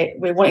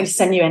 We're wanting to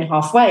send you in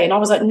halfway. And I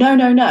was like,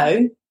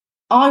 no.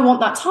 I want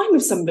that time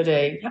with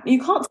somebody. You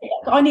can't take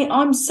that.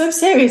 I'm so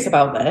serious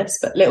about this.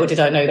 But little did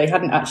I know, they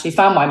hadn't actually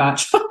found my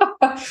match.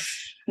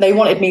 They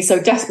wanted me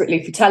so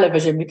desperately for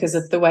television because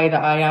of the way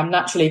that I am,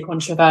 naturally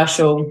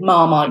controversial,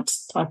 Marmite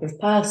type of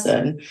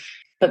person.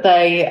 But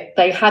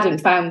they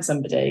hadn't found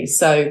somebody.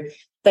 So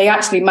they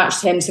actually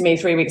matched him to me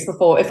 3 weeks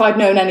before. If I'd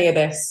known any of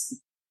this,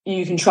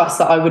 you can trust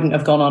that I wouldn't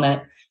have gone on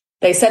it.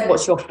 They said,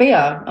 what's your fear?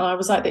 And I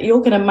was like, that you're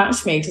going to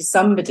match me to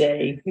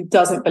somebody who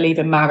doesn't believe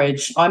in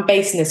marriage. I'm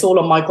basing this all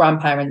on my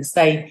grandparents.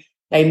 They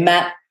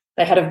met,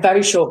 they had a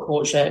very short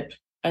courtship,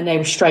 and they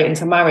were straight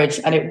into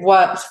marriage, and it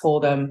worked for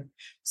them.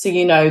 So,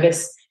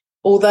 this,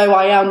 although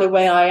I am the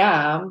way I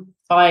am,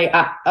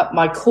 at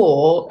my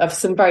core, of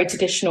some very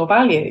traditional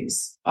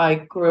values. I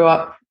grew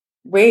up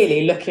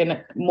really looking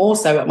more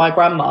so at my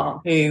grandma,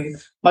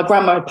 my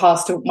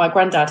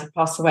granddad had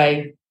passed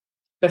away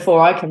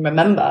before I can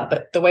remember,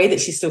 but the way that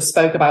she still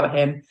spoke about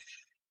him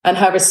and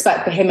her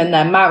respect for him and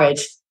their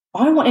marriage,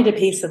 I wanted a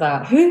piece of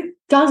that. Who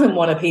doesn't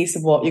want a piece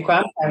of what your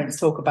grandparents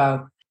talk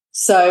about?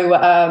 So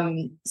I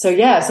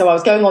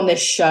was going on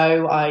this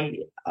show. I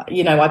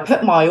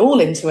put my all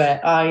into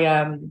it.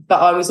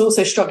 But I was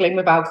also struggling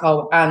with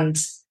alcohol and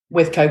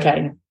with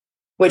cocaine,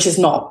 which is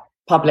not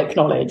public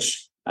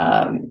knowledge.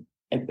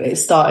 It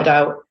started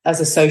out as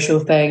a social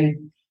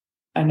thing,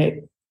 and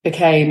it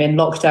became, in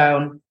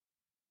lockdown,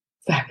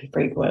 very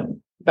frequent,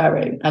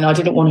 and I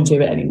didn't want to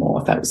do it anymore.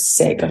 I felt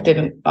sick. I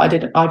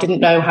didn't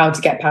know how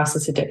to get past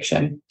this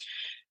addiction.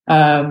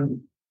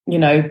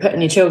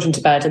 Putting your children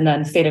to bed and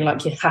then feeling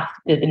like you have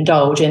to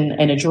indulge in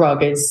a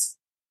drug is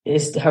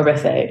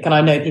horrific. And I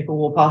know people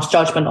will pass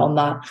judgment on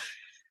that.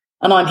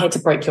 And I'm here to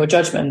break your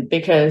judgment,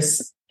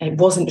 because it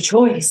wasn't a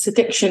choice.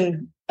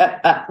 Addiction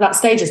at that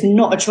stage is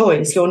not a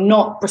choice. You're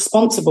not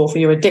responsible for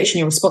your addiction.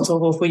 You're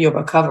responsible for your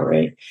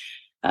recovery.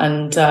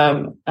 And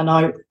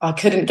I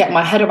couldn't get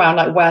my head around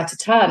like where to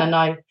turn.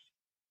 And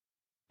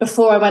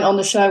before I went on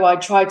the show, I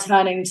tried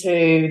turning to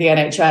the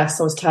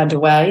NHS. I was turned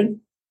away.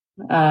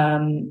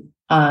 And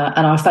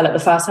I fell at the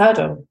first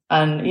hurdle.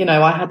 And,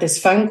 I had this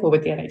phone call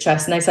with the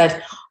NHS, and they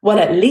said, well,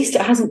 at least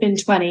it hasn't been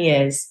 20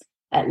 years.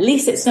 At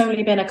least it's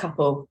only been a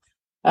couple.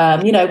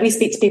 We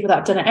speak to people that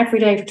have done it every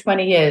day for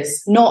 20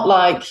 years, not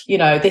like,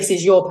 this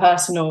is your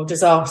personal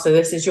disaster.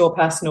 This is your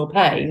personal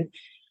pain.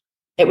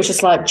 It was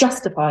just like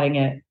justifying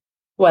it.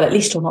 Well, at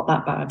least you're not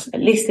that bad. At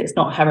least it's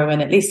not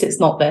heroin. At least it's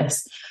not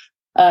this.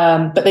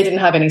 But they didn't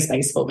have any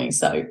space for me.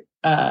 So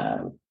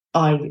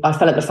I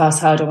fell at the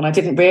first hurdle, and I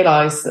didn't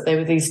realise that there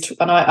were these,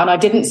 and I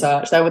didn't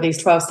search. There were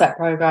these 12-step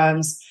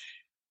programs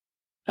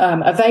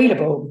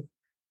available.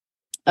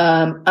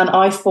 And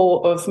I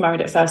thought of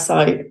Married at First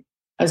Sight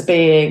as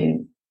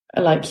being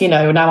like,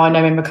 now I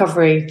know in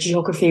recovery,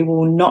 geography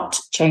will not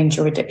change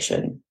your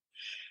addiction.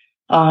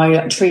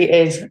 I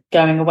treated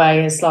going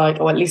away as like,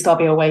 at least I'll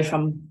be away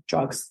from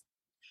drugs.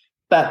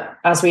 But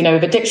as we know,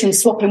 with addiction,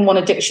 swapping one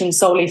addiction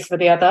solely for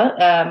the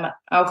other,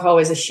 alcohol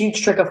is a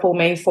huge trigger for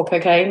me for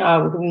cocaine. I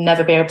will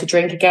never be able to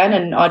drink again,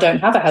 and I don't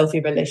have a healthy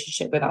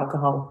relationship with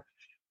alcohol.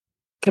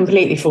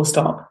 Completely full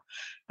stop.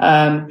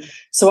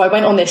 So I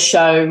went on this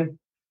show.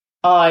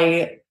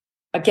 I,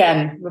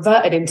 again,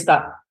 reverted into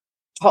that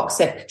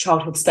toxic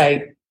childhood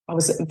state. I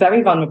was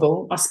very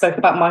vulnerable. I spoke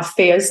about my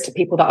fears to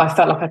people that I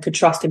felt like I could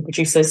trust in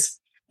producers.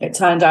 It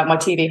turned out my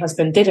TV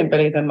husband didn't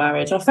believe in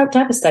marriage. I felt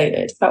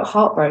devastated, felt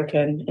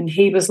heartbroken. And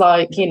he was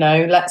like,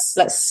 let's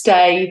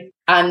stay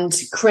and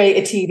create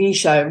a TV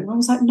show. And I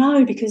was like,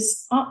 no,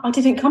 because I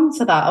didn't come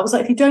for that. I was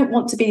like, if you don't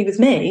want to be with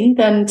me,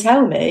 then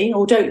tell me,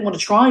 or don't want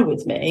to try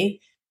with me,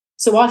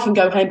 so I can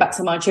go home back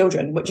to my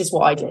children, which is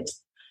what I did.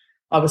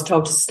 I was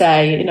told to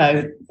stay,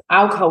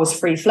 alcohol was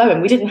free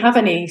flowing. We didn't have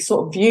any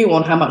sort of view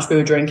on how much we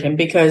were drinking,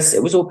 because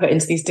it was all put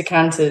into these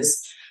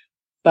decanters.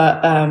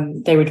 But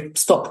they would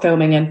stop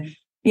filming, and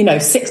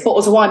 6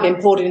 bottles of wine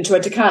being poured into a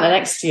decanter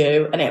next to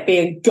you, and it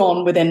being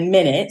gone within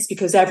minutes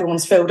because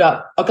everyone's filled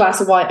up a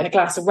glass of white and a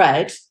glass of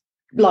red.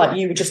 Like,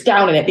 you were just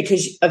down in it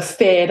because of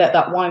fear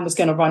that wine was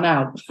going to run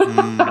out.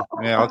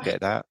 Yeah, I'll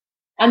get that.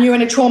 And you're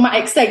in a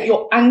traumatic state.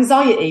 Your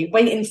anxiety,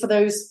 waiting for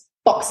those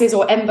boxes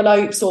or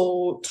envelopes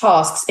or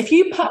tasks. If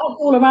you put us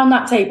all around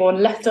that table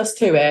and left us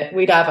to it,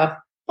 we'd have a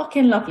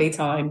fucking lovely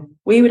time.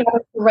 We would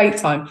have a great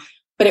time.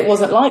 But it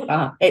wasn't like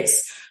that.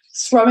 It's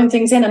throwing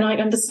things in, and I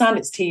understand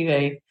it's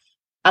TV.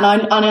 And I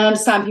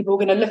understand people are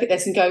going to look at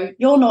this and go,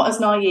 you're not as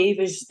naive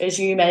as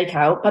you make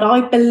out. But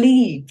I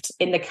believed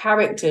in the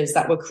characters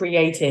that were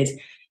created.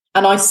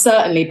 And I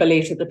certainly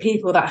believed that the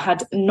people that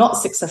had not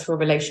successful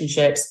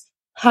relationships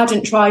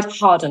hadn't tried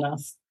hard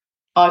enough.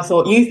 I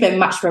thought, you've been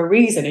matched for a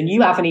reason, and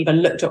you haven't even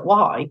looked at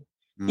why.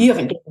 You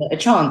haven't given it a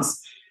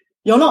chance.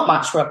 You're not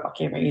matched for a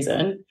fucking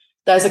reason.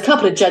 There's a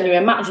couple of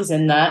genuine matches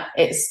in there.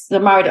 It's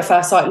the Married at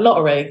First Sight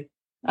lottery.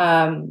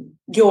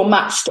 You're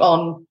matched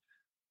on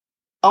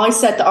I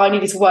said that I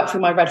needed to work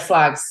through my red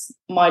flags.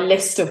 My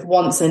list of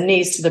wants and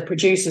needs to the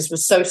producers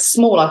was so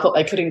small, I thought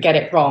they couldn't get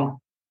it wrong.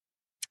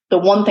 The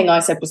one thing I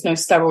said was no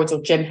steroids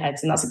or gym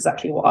heads, and that's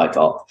exactly what I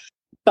got.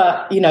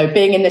 But,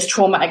 being in this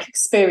traumatic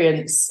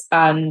experience,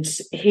 and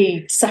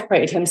he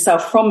separated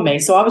himself from me.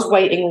 So I was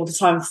waiting all the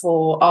time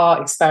for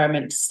our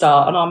experiment to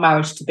start and our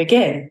marriage to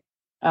begin.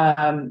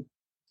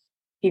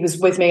 He was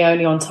with me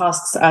only on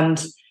tasks.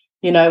 And,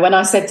 when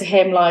I said to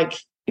him, like,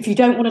 if you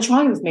don't want to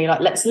try with me, like,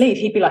 let's leave,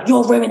 he'd be like,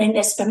 you're ruining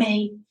this for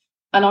me.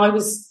 And I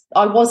was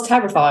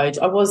terrified.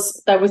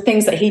 There were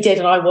things that he did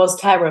and I was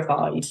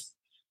terrified.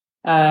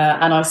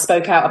 And I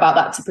spoke out about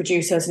that to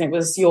producers, and it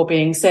was, you're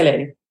being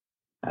silly.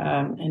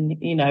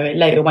 It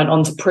later went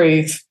on to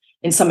prove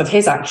in some of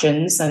his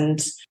actions and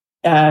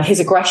his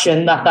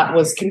aggression that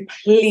was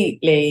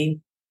completely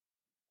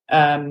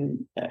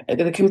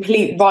the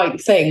complete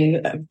right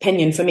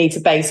opinion for me to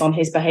base on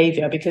his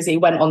behaviour, because he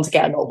went on to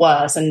get a lot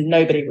worse and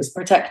nobody was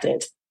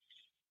protected.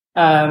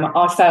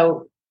 I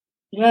felt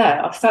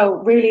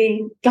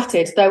really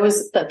gutted. There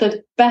was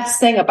the best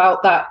thing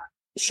about that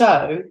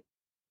show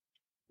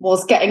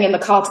was getting in the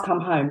car to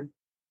come home,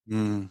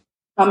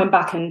 coming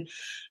back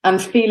and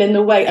feeling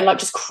the weight, and like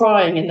just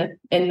crying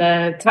in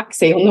the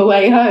taxi on the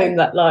way home,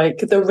 that like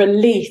the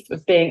relief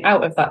of being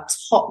out of that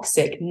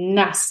toxic,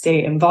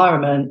 nasty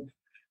environment.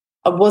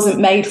 I wasn't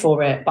made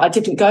for it, but I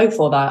didn't go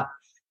for that.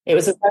 It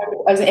was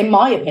in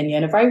my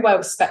opinion, a very well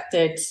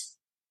respected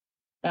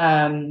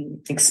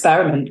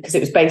experiment, because it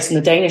was based on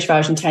the Danish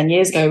version 10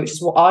 years ago, which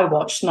is what I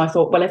watched. And I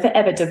thought, well, if it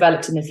ever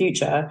developed in the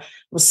future, I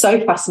was so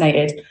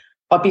fascinated,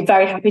 I'd be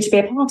very happy to be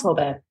a part of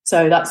it.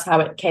 So that's how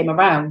it came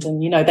around. And,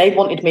 they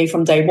wanted me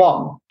from day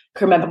one. I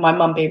can remember my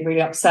mum being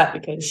really upset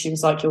because she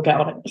was like, you'll get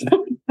on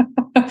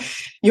it.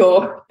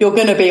 You're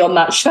going to be on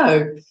that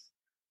show.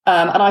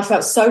 And I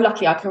felt so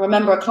lucky. I can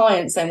remember a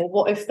client saying, well,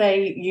 what if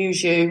they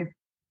use you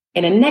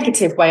in a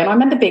negative way? And I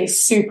remember being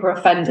super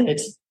offended.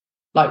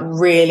 Like,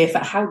 really,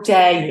 how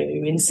dare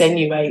you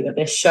insinuate that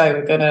this show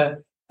are gonna,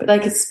 but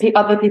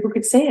other people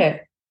could see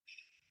it.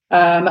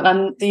 And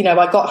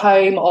I got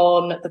home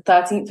on the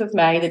 13th of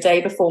May, the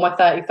day before my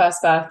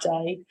 31st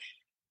birthday.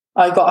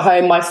 I got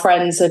home, my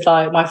friends had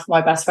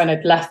my best friend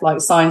had left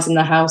like signs in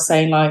the house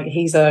saying like,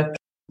 he's a,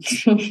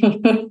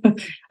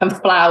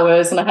 and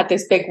flowers. And I had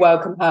this big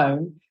welcome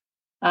home.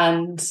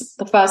 And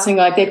the first thing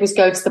I did was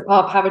go to the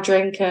pub, have a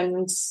drink,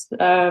 and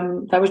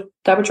there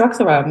were drugs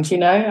around.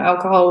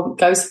 Alcohol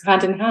goes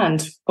hand in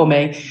hand for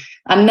me.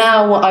 And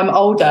now I'm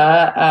older,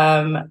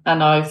 and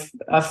I've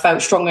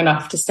felt strong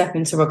enough to step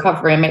into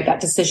recovery and make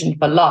that decision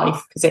for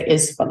life, because it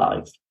is for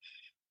life.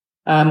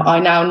 I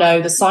now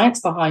know the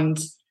science behind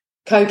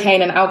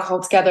cocaine and alcohol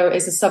together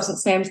is a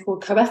substance name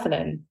called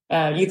coethylene.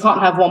 You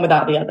can't have one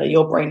without the other.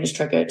 Your brain is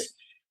triggered.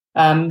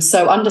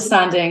 So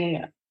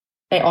understanding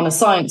it on a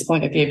science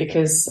point of view,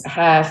 because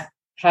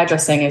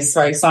hairdressing is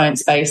very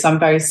science-based. I'm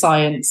very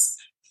science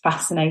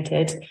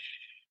fascinated.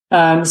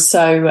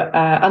 So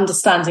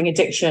understanding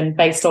addiction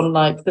based on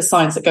like the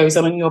science that goes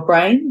on in your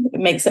brain, it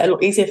makes it a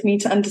lot easier for me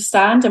to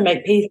understand and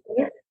make peace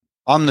with it.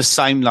 I'm the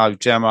same though,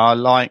 Gemma. I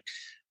like,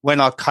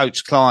 when I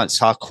coach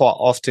clients, I quite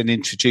often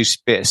introduce a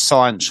bit of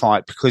science,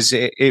 right? Because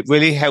it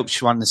really helps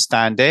you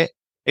understand it.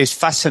 It's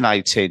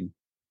fascinating.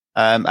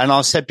 And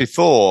I said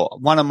before,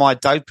 one of my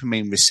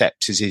dopamine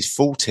receptors is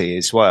faulty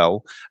as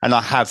well. And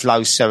I have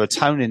low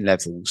serotonin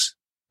levels,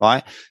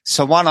 right?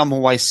 So I'm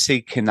always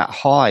seeking that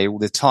high all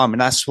the time.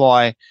 And that's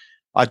why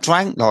I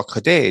drank like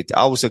I did.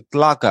 I was a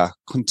glugger,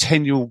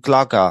 continual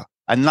glugger,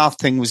 and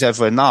nothing was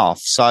ever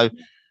enough. So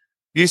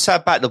you say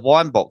about the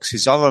wine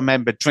boxes. I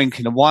remember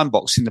drinking a wine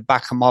box in the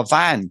back of my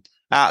van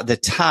out of the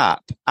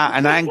tap at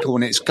an angle,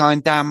 and it's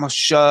going down my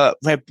shirt,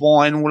 red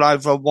wine all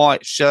over a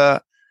white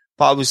shirt.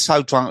 But I was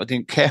so drunk I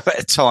didn't care at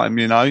the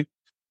time,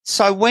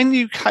 So when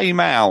you came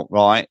out,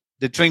 right,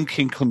 the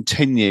drinking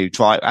continued,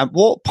 right? At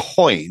what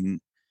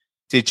point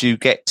did you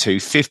get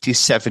to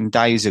 57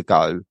 days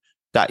ago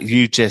that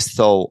you just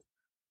thought,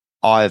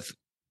 I've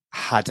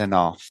had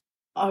enough?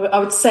 I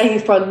would say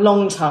for a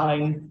long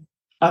time,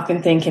 I've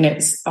been thinking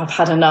I've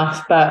had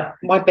enough, but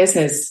my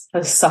business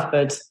has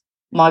suffered.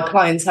 My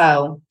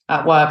clientele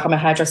at work, I'm a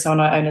hairdresser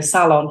and I own a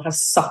salon,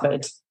 has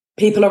suffered.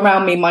 People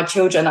around me, my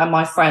children and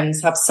my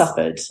friends, have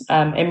suffered.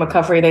 In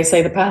recovery, they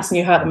say the person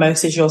you hurt the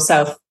most is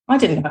yourself. I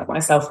didn't hurt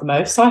myself the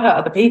most, so I hurt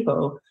other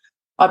people.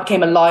 I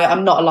became a liar.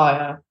 I'm not a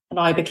liar. And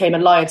I became a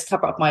liar to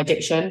cover up my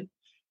addiction.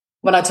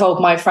 When I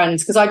told my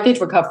friends, because I did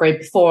recovery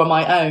before on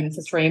my own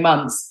for 3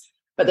 months,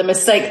 but the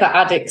mistake that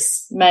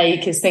addicts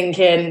make is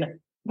thinking,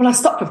 well, I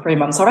stopped for 3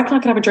 months. I reckon I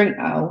could have a drink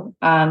now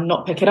and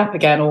not pick it up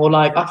again. Or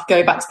like I could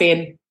go back to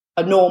being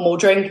a normal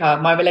drinker.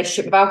 My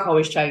relationship with alcohol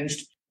has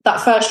changed. That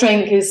first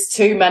drink is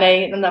too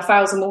many, and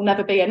 1,000 will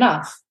never be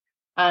enough.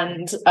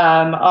 And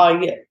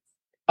I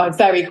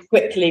very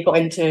quickly got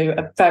into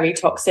a very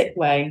toxic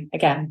way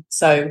again.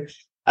 So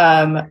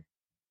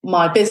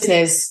my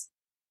business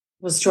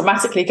was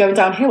dramatically going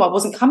downhill. I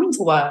wasn't coming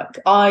to work.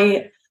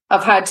 I've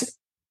had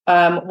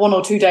 1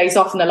 or 2 days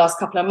off in the last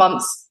couple of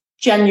months,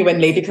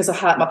 genuinely, because I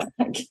hurt my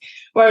back.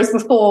 Whereas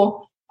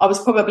before, I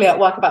was probably at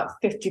work about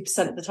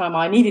 50% of the time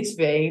I needed to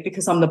be,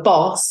 because I'm the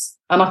boss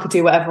and I could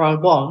do whatever I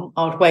want.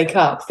 I'd wake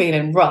up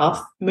feeling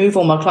rough, move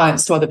all my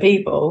clients to other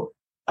people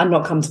and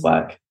not come to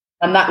work.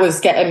 And that was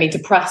getting me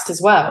depressed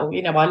as well.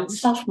 You know, I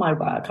love my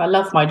work. I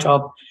love my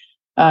job.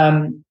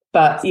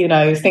 But, you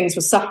know, things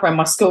were suffering.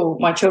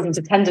 My children's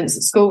attendance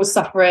at school was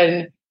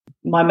suffering.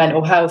 My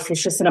mental health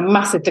was just in a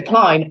massive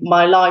decline.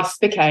 My life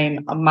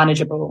became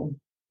unmanageable.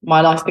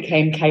 My life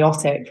became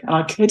chaotic and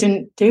I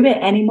couldn't do it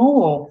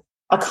anymore.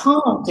 I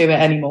can't do it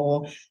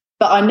anymore.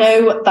 But I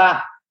knew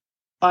that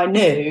I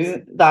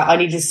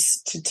needed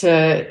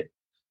to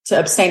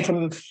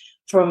abstain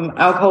from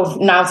alcohol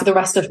now for the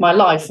rest of my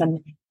life.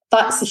 And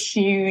that's a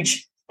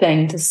huge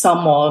thing to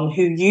someone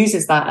who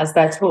uses that as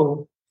their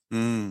tool.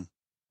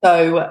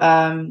 So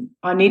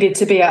I needed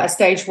to be at a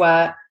stage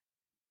where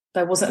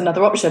there wasn't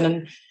another option.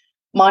 And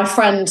my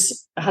friend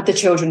had the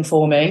children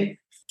for me,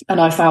 and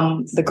I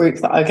found the group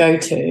that I go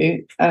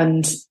to,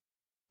 and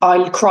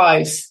I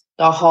cried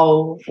the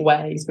whole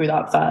way through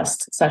that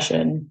first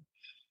session.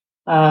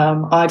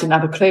 I didn't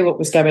have a clue what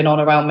was going on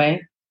around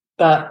me,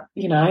 but,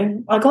 you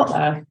know, I got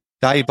there.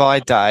 Day by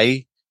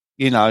day,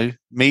 you know,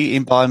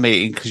 meeting by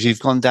meeting, because you've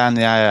gone down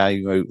the AA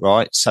route,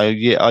 right? So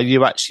are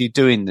you actually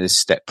doing the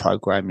STEP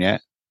program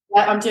yet?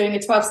 Yeah, I'm doing a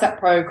 12-step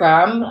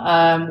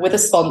program with a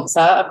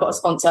sponsor. I've got a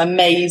sponsor,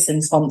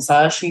 amazing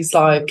sponsor. She's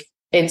like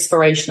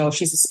inspirational.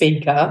 She's a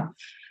speaker.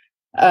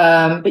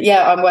 But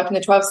yeah, I'm working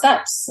the 12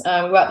 steps.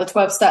 We work the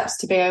 12 steps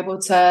to be able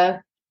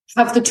to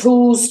have the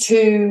tools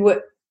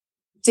to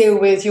deal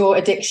with your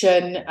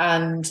addiction,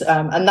 and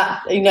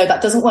that, you know,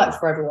 that doesn't work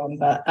for everyone,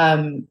 but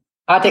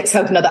addicts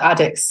helping other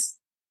addicts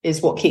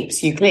is what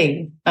keeps you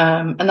clean.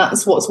 And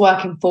that's what's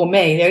working for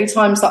me. The only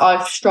times that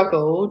I've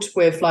struggled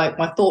with like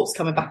my thoughts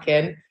coming back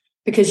in,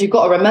 because you've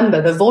got to remember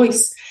the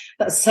voice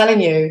that's telling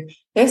you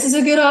this is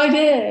a good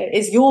idea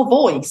is your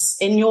voice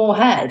in your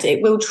head.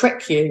 It will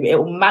trick you. It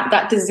will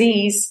that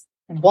disease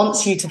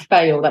wants you to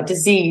fail. That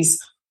disease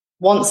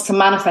wants to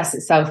manifest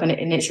itself, and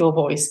it's your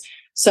voice.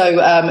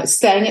 So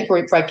staying at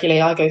group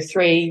regularly, I go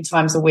 3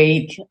 times a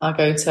week. I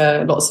go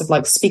to lots of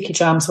like speaker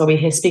jams where we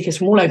hear speakers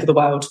from all over the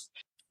world.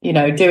 You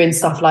know, doing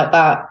stuff like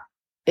that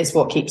is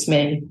what keeps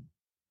me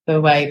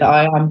the way that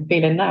I am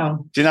feeling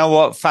now. Do you know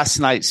what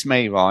fascinates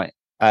me, right?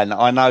 And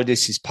I know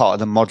this is part of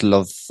the model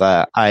of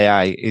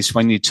AA, is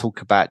when you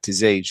talk about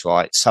disease,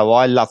 right? So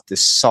I love the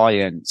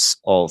science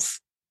of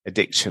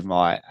addiction,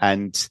 right?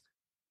 And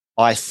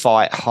I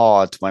fight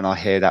hard when I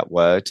hear that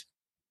word,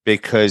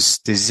 because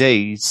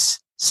disease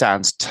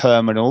sounds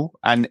terminal.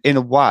 And in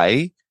a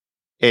way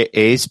it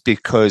is,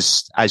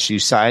 because as you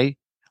say,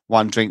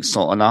 one drink's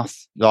not enough.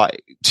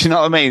 Like, do you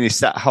know what I mean? It's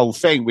that whole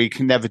thing. We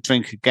can never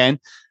drink again.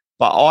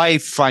 But I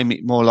frame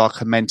it more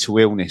like a mental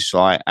illness,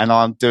 right? And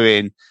I'm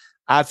doing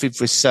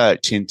avid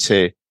research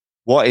into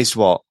what is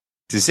what,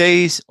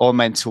 disease or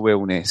mental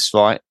illness,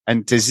 right?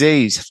 And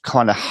disease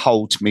kind of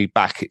holds me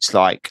back. It's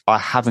like, I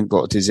haven't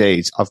got a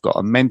disease. I've got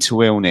a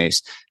mental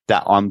illness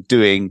that I'm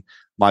doing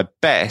my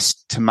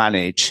best to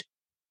manage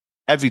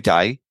every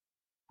day.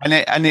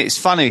 And it's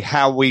funny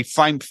how we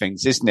frame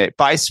things, isn't it?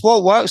 But it's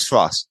what works for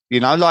us, you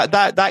know, like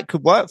that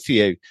could work for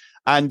you.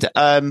 And,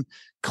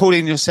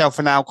 calling yourself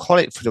an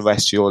alcoholic for the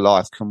rest of your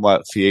life can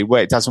work for you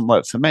where it doesn't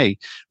work for me.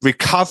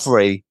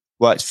 Recovery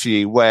works for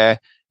you where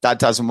that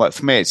doesn't work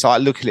for me. So I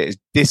look at it as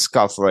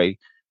discovery,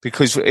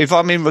 because if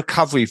I'm in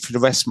recovery for the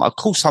rest of my, of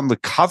course I'm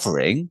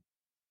recovering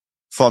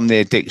from the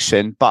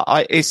addiction, but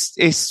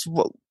it's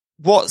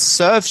what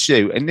serves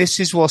you. And this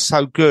is what's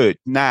so good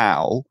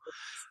now,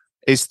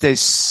 is there's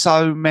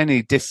so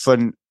many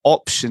different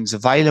options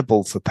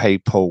available for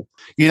people.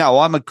 You know,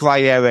 I'm a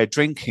grey area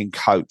drinking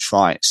coach,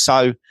 right?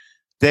 So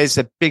there's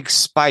a big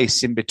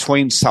space in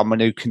between someone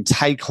who can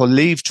take or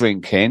leave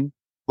drinking,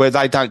 where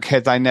they don't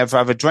care, they never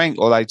have a drink,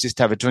 or they just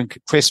have a drink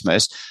at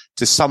Christmas,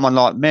 to someone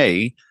like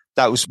me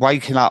that was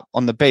waking up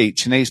on the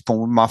beach and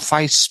Eastbourne with my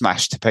face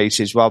smashed to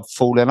pieces while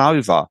falling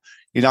over.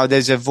 You know,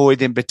 there's a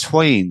void in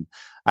between.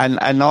 And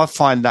I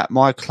find that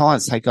my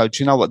clients, they go,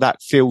 do you know what?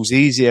 That feels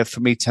easier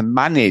for me to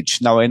manage,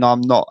 knowing I'm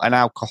not an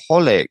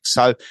alcoholic.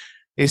 So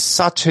it's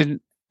such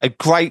a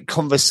great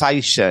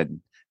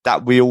conversation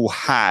that we all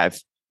have,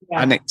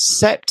 and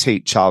accept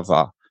each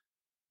other.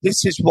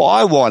 This is what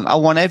I want. I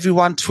want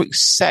everyone to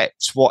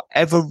accept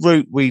whatever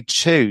route we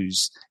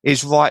choose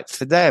is right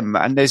for them,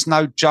 and there's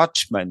no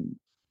judgment.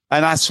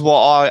 And that's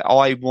what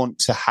I want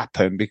to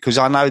happen, because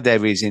I know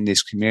there is in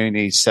this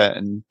community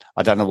certain,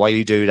 I don't know why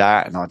you do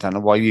that, and I don't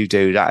know why you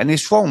do that. And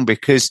it's wrong,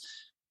 because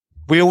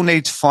we all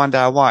need to find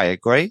our way.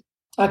 Agree?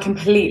 I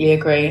completely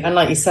agree. And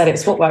like you said,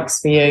 it's what works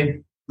for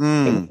you. It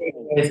really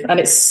is. And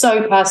it's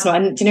so personal.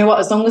 And do you know what?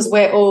 As long as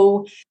we're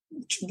all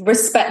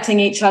respecting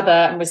each other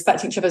and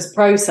respecting each other's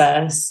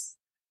process,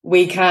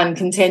 we can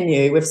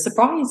continue with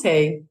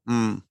sobriety.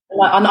 And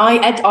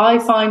I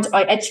find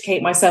I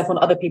educate myself on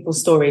other people's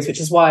stories, which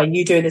is why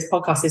you doing this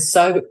podcast is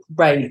so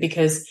great,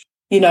 because,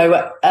 you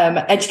know,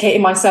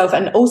 educating myself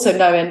and also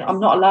knowing I'm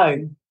not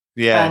alone.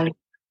 Yeah. And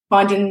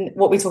finding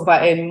what we talk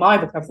about in my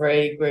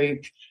recovery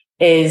group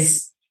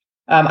is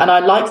And I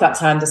like that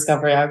term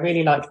discovery. I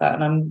really like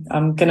that. And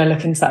I'm going to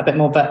look into that a bit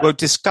more. But well,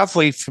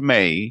 discovery for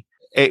me,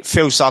 it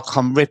feels like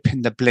I'm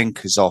ripping the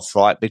blinkers off,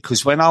 right?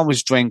 Because when I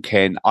was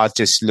drinking, I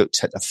just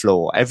looked at the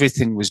floor.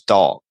 Everything was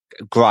dark,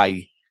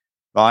 grey,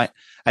 right?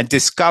 And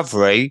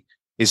discovery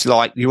is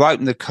like you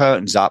open the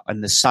curtains up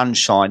and the sun's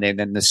shining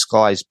and the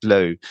sky's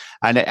blue.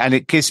 And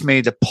it gives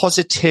me the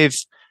positive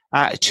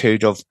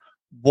attitude of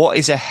what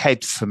is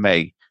ahead for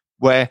me.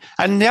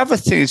 And the other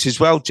thing is as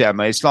well,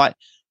 Gemma, it's like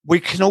we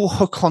can all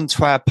hook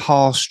onto our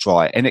past,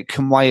 right? And it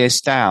can weigh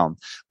us down,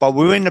 but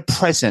we're in the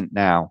present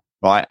now,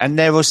 right? And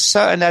there are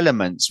certain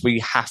elements we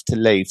have to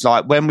leave.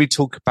 Like when we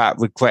talk about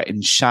regret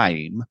and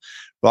shame,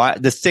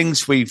 right? The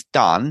things we've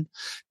done,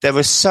 there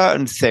are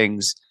certain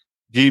things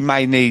you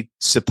may need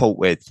support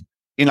with.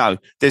 You know,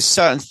 there's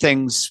certain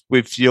things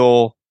with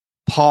your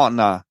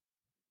partner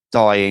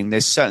dying.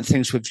 There's certain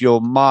things with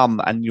your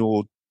mum and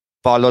your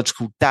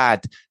biological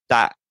dad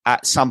that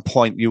at some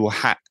point you will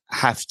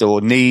have to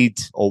or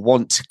need or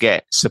want to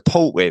get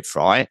support with,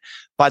 right?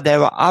 But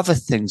there are other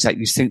things that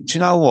you think, do you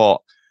know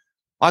what?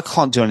 I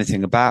can't do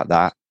anything about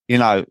that. You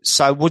know,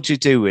 so what do you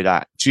do with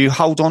that? Do you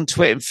hold on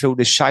to it and feel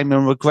the shame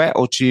and regret,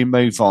 or do you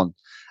move on?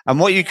 And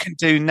what you can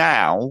do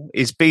now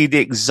is be the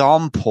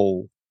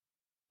example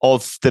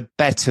of the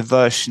better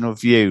version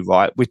of you,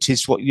 right? Which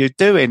is what you're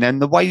doing.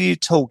 And the way you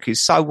talk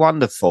is so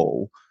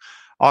wonderful.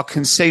 I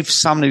can see for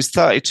someone who's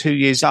 32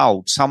 years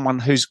old, someone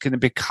who's going to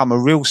become a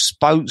real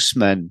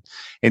spokesman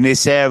in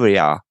this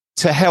area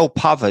to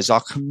help others.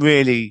 I can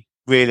really,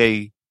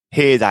 really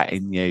hear that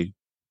in you.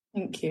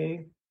 Thank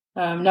you.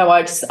 No,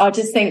 I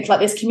just think like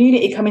this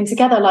community coming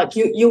together, like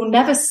you'll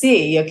never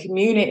see a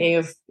community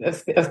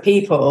of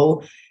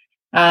people,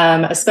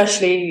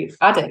 especially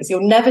addicts.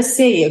 You'll never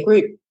see a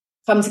group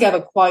come together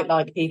quite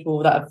like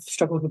people that have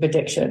struggled with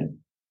addiction.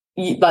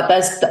 Like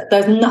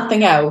there's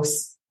nothing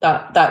else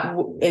that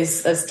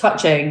is as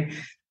touching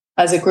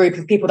as a group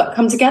of people that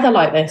come together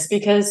like this,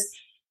 because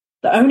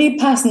the only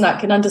person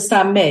that can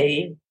understand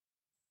me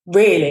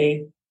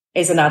really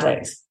is an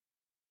addict.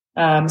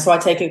 So I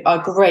take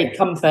a great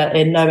comfort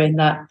in knowing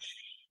that,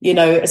 you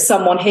know,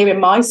 someone hearing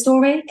my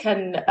story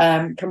can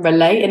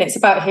relate, and it's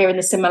about hearing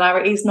the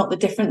similarities, not the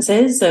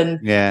differences. And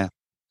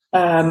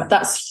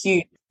that's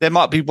huge. There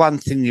might be one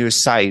thing you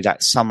say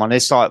that someone,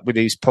 it's like with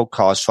these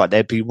podcasts, right?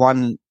 There'd be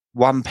one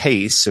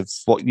piece of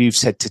what you've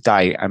said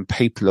today, and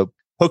people will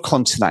hook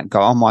onto that and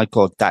go, oh my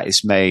God, that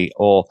is me.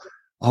 Or,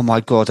 oh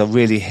my God, I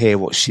really hear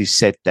what she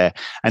said there.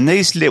 And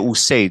these little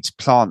seeds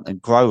plant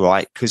and grow,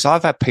 right? Because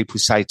I've had people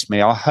say to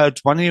me, I heard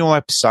one of your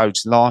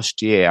episodes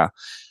last year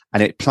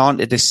and it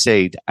planted a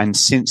seed. And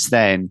since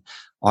then,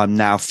 I'm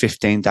now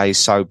 15 days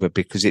sober,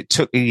 because it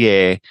took a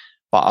year,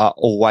 but I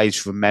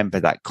always remember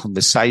that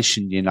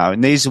conversation, you know.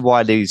 And these are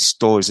why these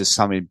stories are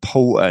so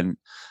important.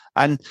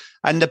 And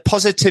the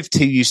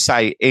positivity you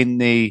say in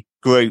the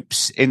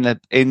groups, in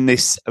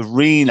this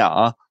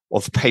arena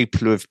of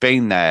people who have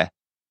been there,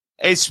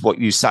 it's what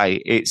you say.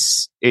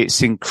 It's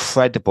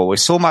incredible.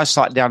 It's almost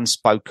like the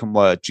unspoken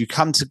word. You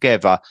come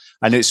together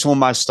and it's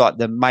almost like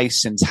the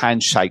Mason's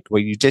handshake,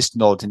 where you just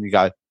nod and you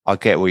go, I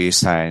get what you're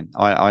saying.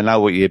 I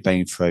know what you've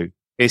been through.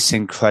 It's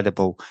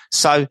incredible.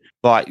 So,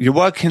 right, you're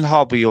working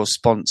hard with your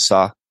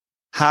sponsor.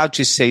 How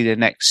do you see the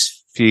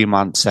next few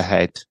months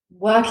ahead?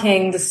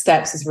 Working the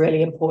steps is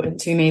really important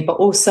to me, but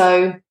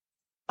also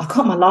I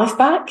got my life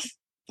back.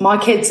 My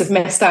kids have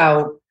missed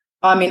out.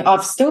 I mean,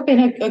 I've still been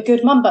a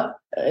good mum, but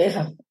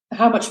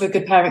how much of a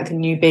good parent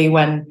can you be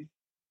when,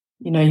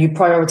 you know, you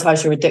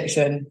prioritize your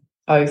addiction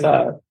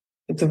over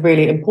the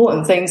really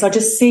important things? I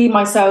just see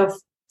myself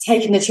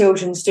taking the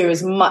children to do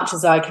as much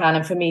as I can.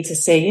 And for me to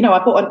see, you know,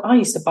 I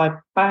used to buy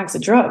bags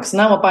of drugs.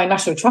 Now I buy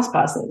National Trust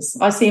passes.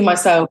 I see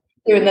myself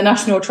doing the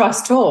National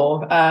Trust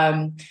tour,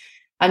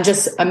 and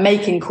just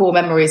making cool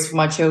memories for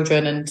my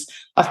children. And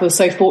I feel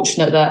so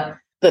fortunate that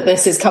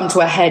this has come to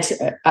a head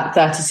at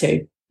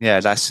 32. Yeah,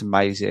 that's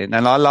amazing.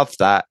 And I love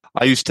that.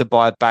 I used to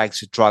buy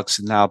bags of drugs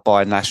and now I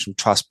buy National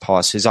Trust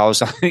passes. I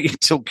was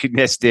talking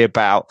yesterday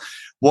about,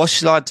 what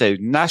should I do?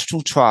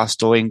 National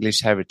Trust or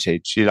English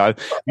Heritage? You know,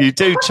 you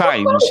do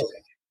change.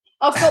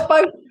 I've got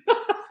both.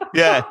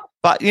 Yeah.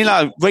 But, you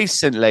know,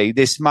 recently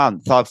this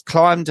month, I've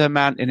climbed a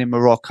mountain in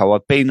Morocco.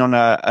 I've been on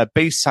a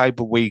Be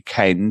Sober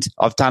weekend.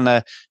 I've done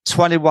a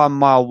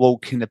 21-mile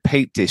walk in the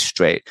Peak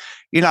District.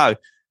 You know,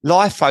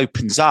 life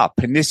opens up.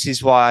 And this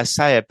is why I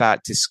say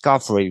about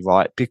discovery,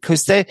 right?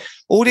 Because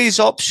all these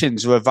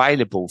options are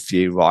available for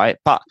you, right?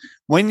 But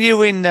when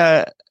you're in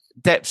the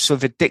depths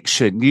of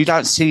addiction, you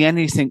don't see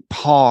anything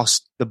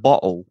past the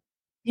bottle.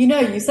 You know,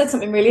 you said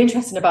something really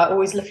interesting about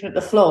always looking at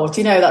the floor.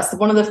 Do you know, that's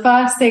one of the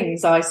first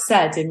things I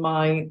said in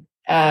my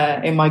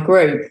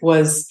group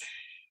was,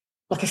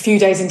 like, a few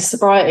days into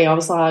sobriety, I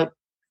was like,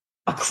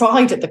 I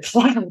cried at the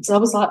clouds. I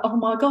was like, oh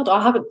my God,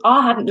 I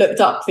hadn't looked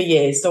up for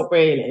years, not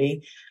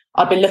really.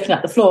 I've been looking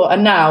at the floor.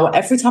 And now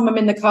every time I'm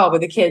in the car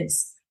with the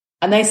kids,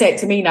 and they say it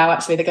to me now,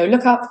 actually, they go,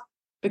 look up,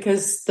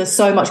 because there's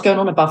so much going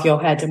on above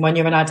your head. And when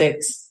you're an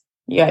addict,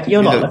 yeah,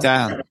 you not look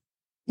down.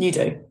 You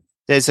do.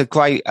 there's a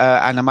great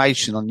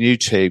animation on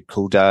YouTube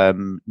called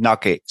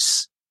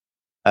Nuggets.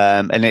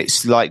 And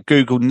it's like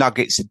Google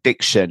Nuggets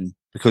addiction,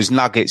 because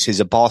Nuggets is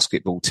a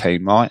basketball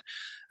team, right?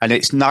 And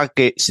it's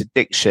Nuggets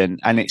addiction,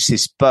 and it's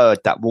this bird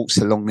that walks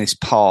along this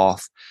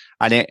path,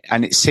 and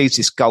it sees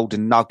this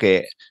golden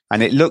nugget,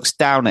 and it looks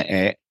down at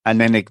it and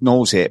then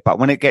ignores it. But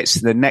when it gets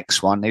to the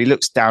next one, he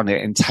looks down at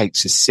it and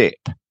takes a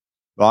sip,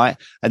 right?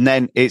 And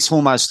then it's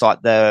almost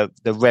like the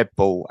Red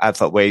Bull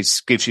advert where it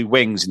gives you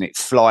wings and it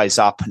flies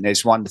up and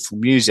there's wonderful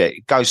music.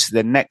 It goes to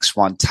the next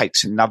one,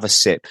 takes another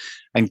sip.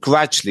 And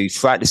gradually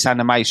throughout this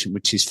animation,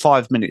 which is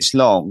 5 minutes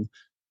long,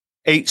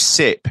 each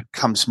sip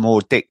becomes more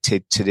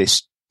addicted to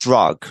this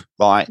drug,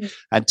 right? Mm.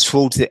 And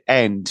towards the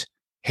end,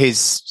 his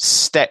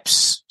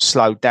steps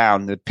slow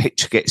down. The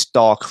picture gets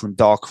darker and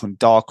darker and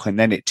darker, and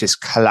then it just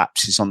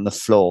collapses on the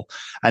floor.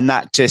 And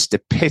that just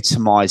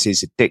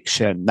epitomizes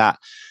addiction, that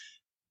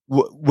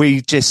we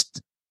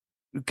just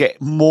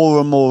get more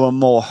and more and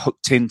more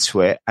hooked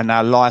into it, and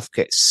our life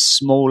gets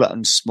smaller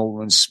and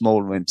smaller and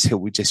smaller until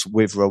we just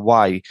wither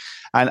away.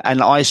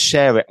 And I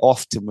share it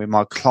often with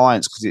my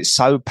clients because it's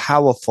so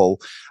powerful.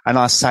 And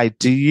I say,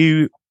 do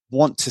you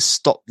want to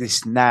stop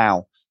this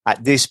now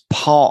at this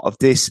part of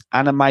this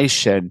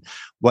animation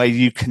where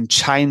you can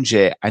change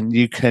it and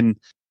you can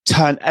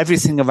turn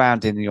everything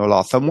around in your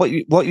life? And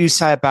what you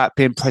say about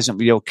being present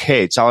with your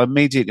kids, I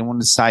immediately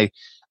want to say,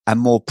 and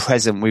more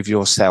present with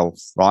yourself,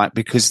 right?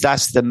 Because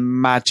that's the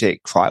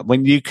magic, right?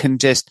 When you can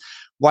just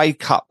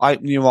wake up,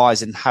 open your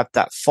eyes and have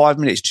that 5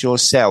 minutes to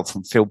yourself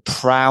and feel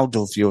proud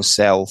of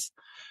yourself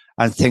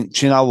and think,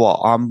 do you know what?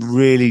 I'm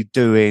really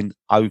doing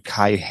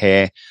okay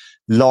here.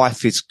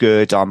 Life is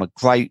good. I'm a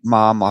great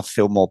mum. I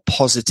feel more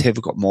positive.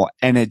 I've got more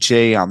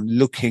energy. I'm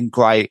looking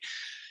great.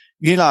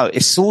 You know,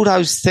 it's all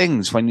those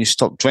things when you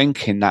stop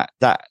drinking that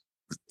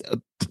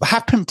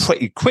happen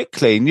pretty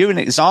quickly. And you're an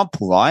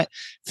example, right?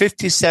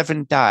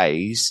 57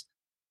 days.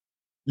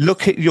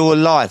 Look at your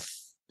life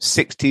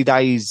 60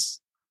 days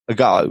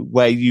ago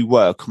where you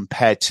were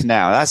compared to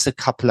now. That's a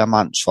couple of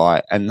months,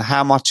 right? And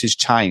how much has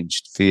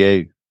changed for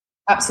you?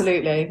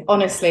 Absolutely.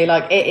 Honestly,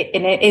 like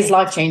it is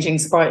life-changing.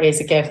 Sobriety is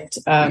a gift.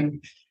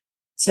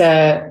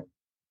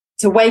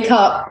 To wake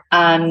up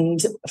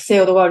and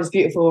feel the world is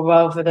beautiful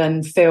rather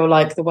than feel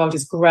like the world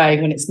is grey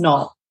when it's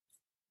not.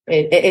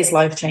 It is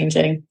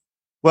life-changing.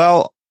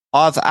 Well,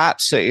 I've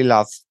absolutely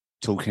loved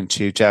talking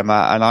to you,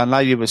 Gemma, and I know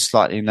you were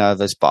slightly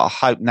nervous, but I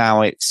hope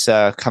now it's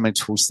coming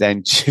towards the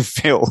end you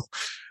feel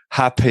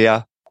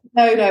happier.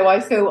 No, I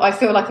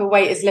feel like a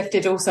weight is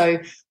lifted also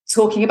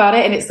talking about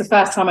it, and it's the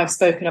first time I've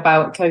spoken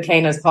about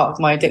cocaine as part of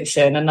my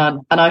addiction,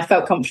 and I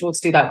felt comfortable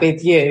to do that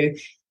with you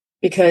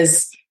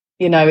because,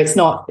 you know, it's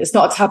not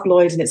a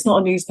tabloid and it's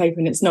not a newspaper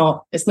and it's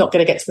not going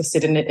to get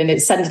twisted, and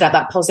it's sending out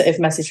that positive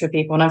message for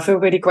people. And I feel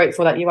really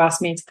grateful that you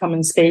asked me to come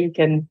and speak,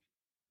 and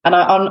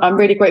I'm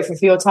really grateful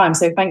for your time.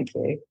 So thank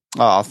you.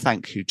 Oh,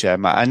 thank you,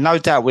 Gemma. And no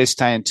doubt we'll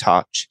stay in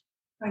touch.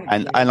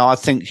 And I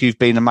think you've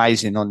been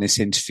amazing on this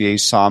interview.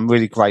 So I'm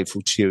really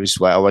grateful to you as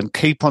well. And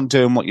keep on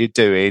doing what you're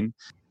doing.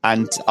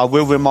 And I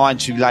will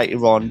remind you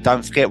later on,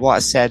 don't forget what I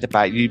said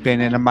about you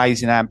being an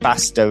amazing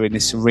ambassador in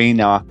this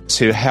arena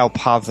to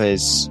help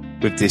others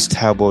with this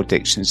terrible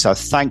addiction. So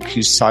thank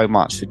you so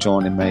much for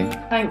joining me.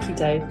 Thank you,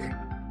 Dave.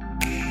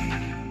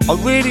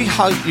 I really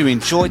hope you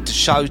enjoyed the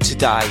show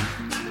today.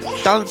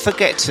 Don't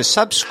forget to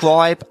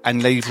subscribe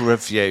and leave a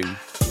review.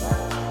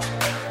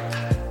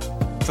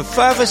 For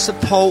further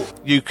support,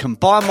 you can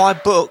buy my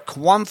book,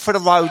 One for the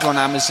Road, on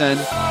Amazon,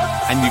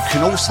 and you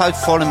can also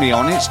follow me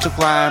on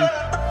Instagram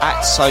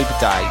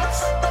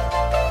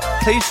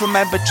 @SoberDave. Please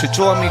remember to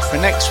join me for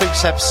next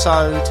week's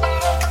episode.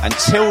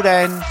 Until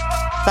then,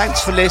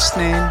 thanks for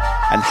listening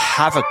and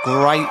have a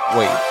great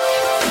week.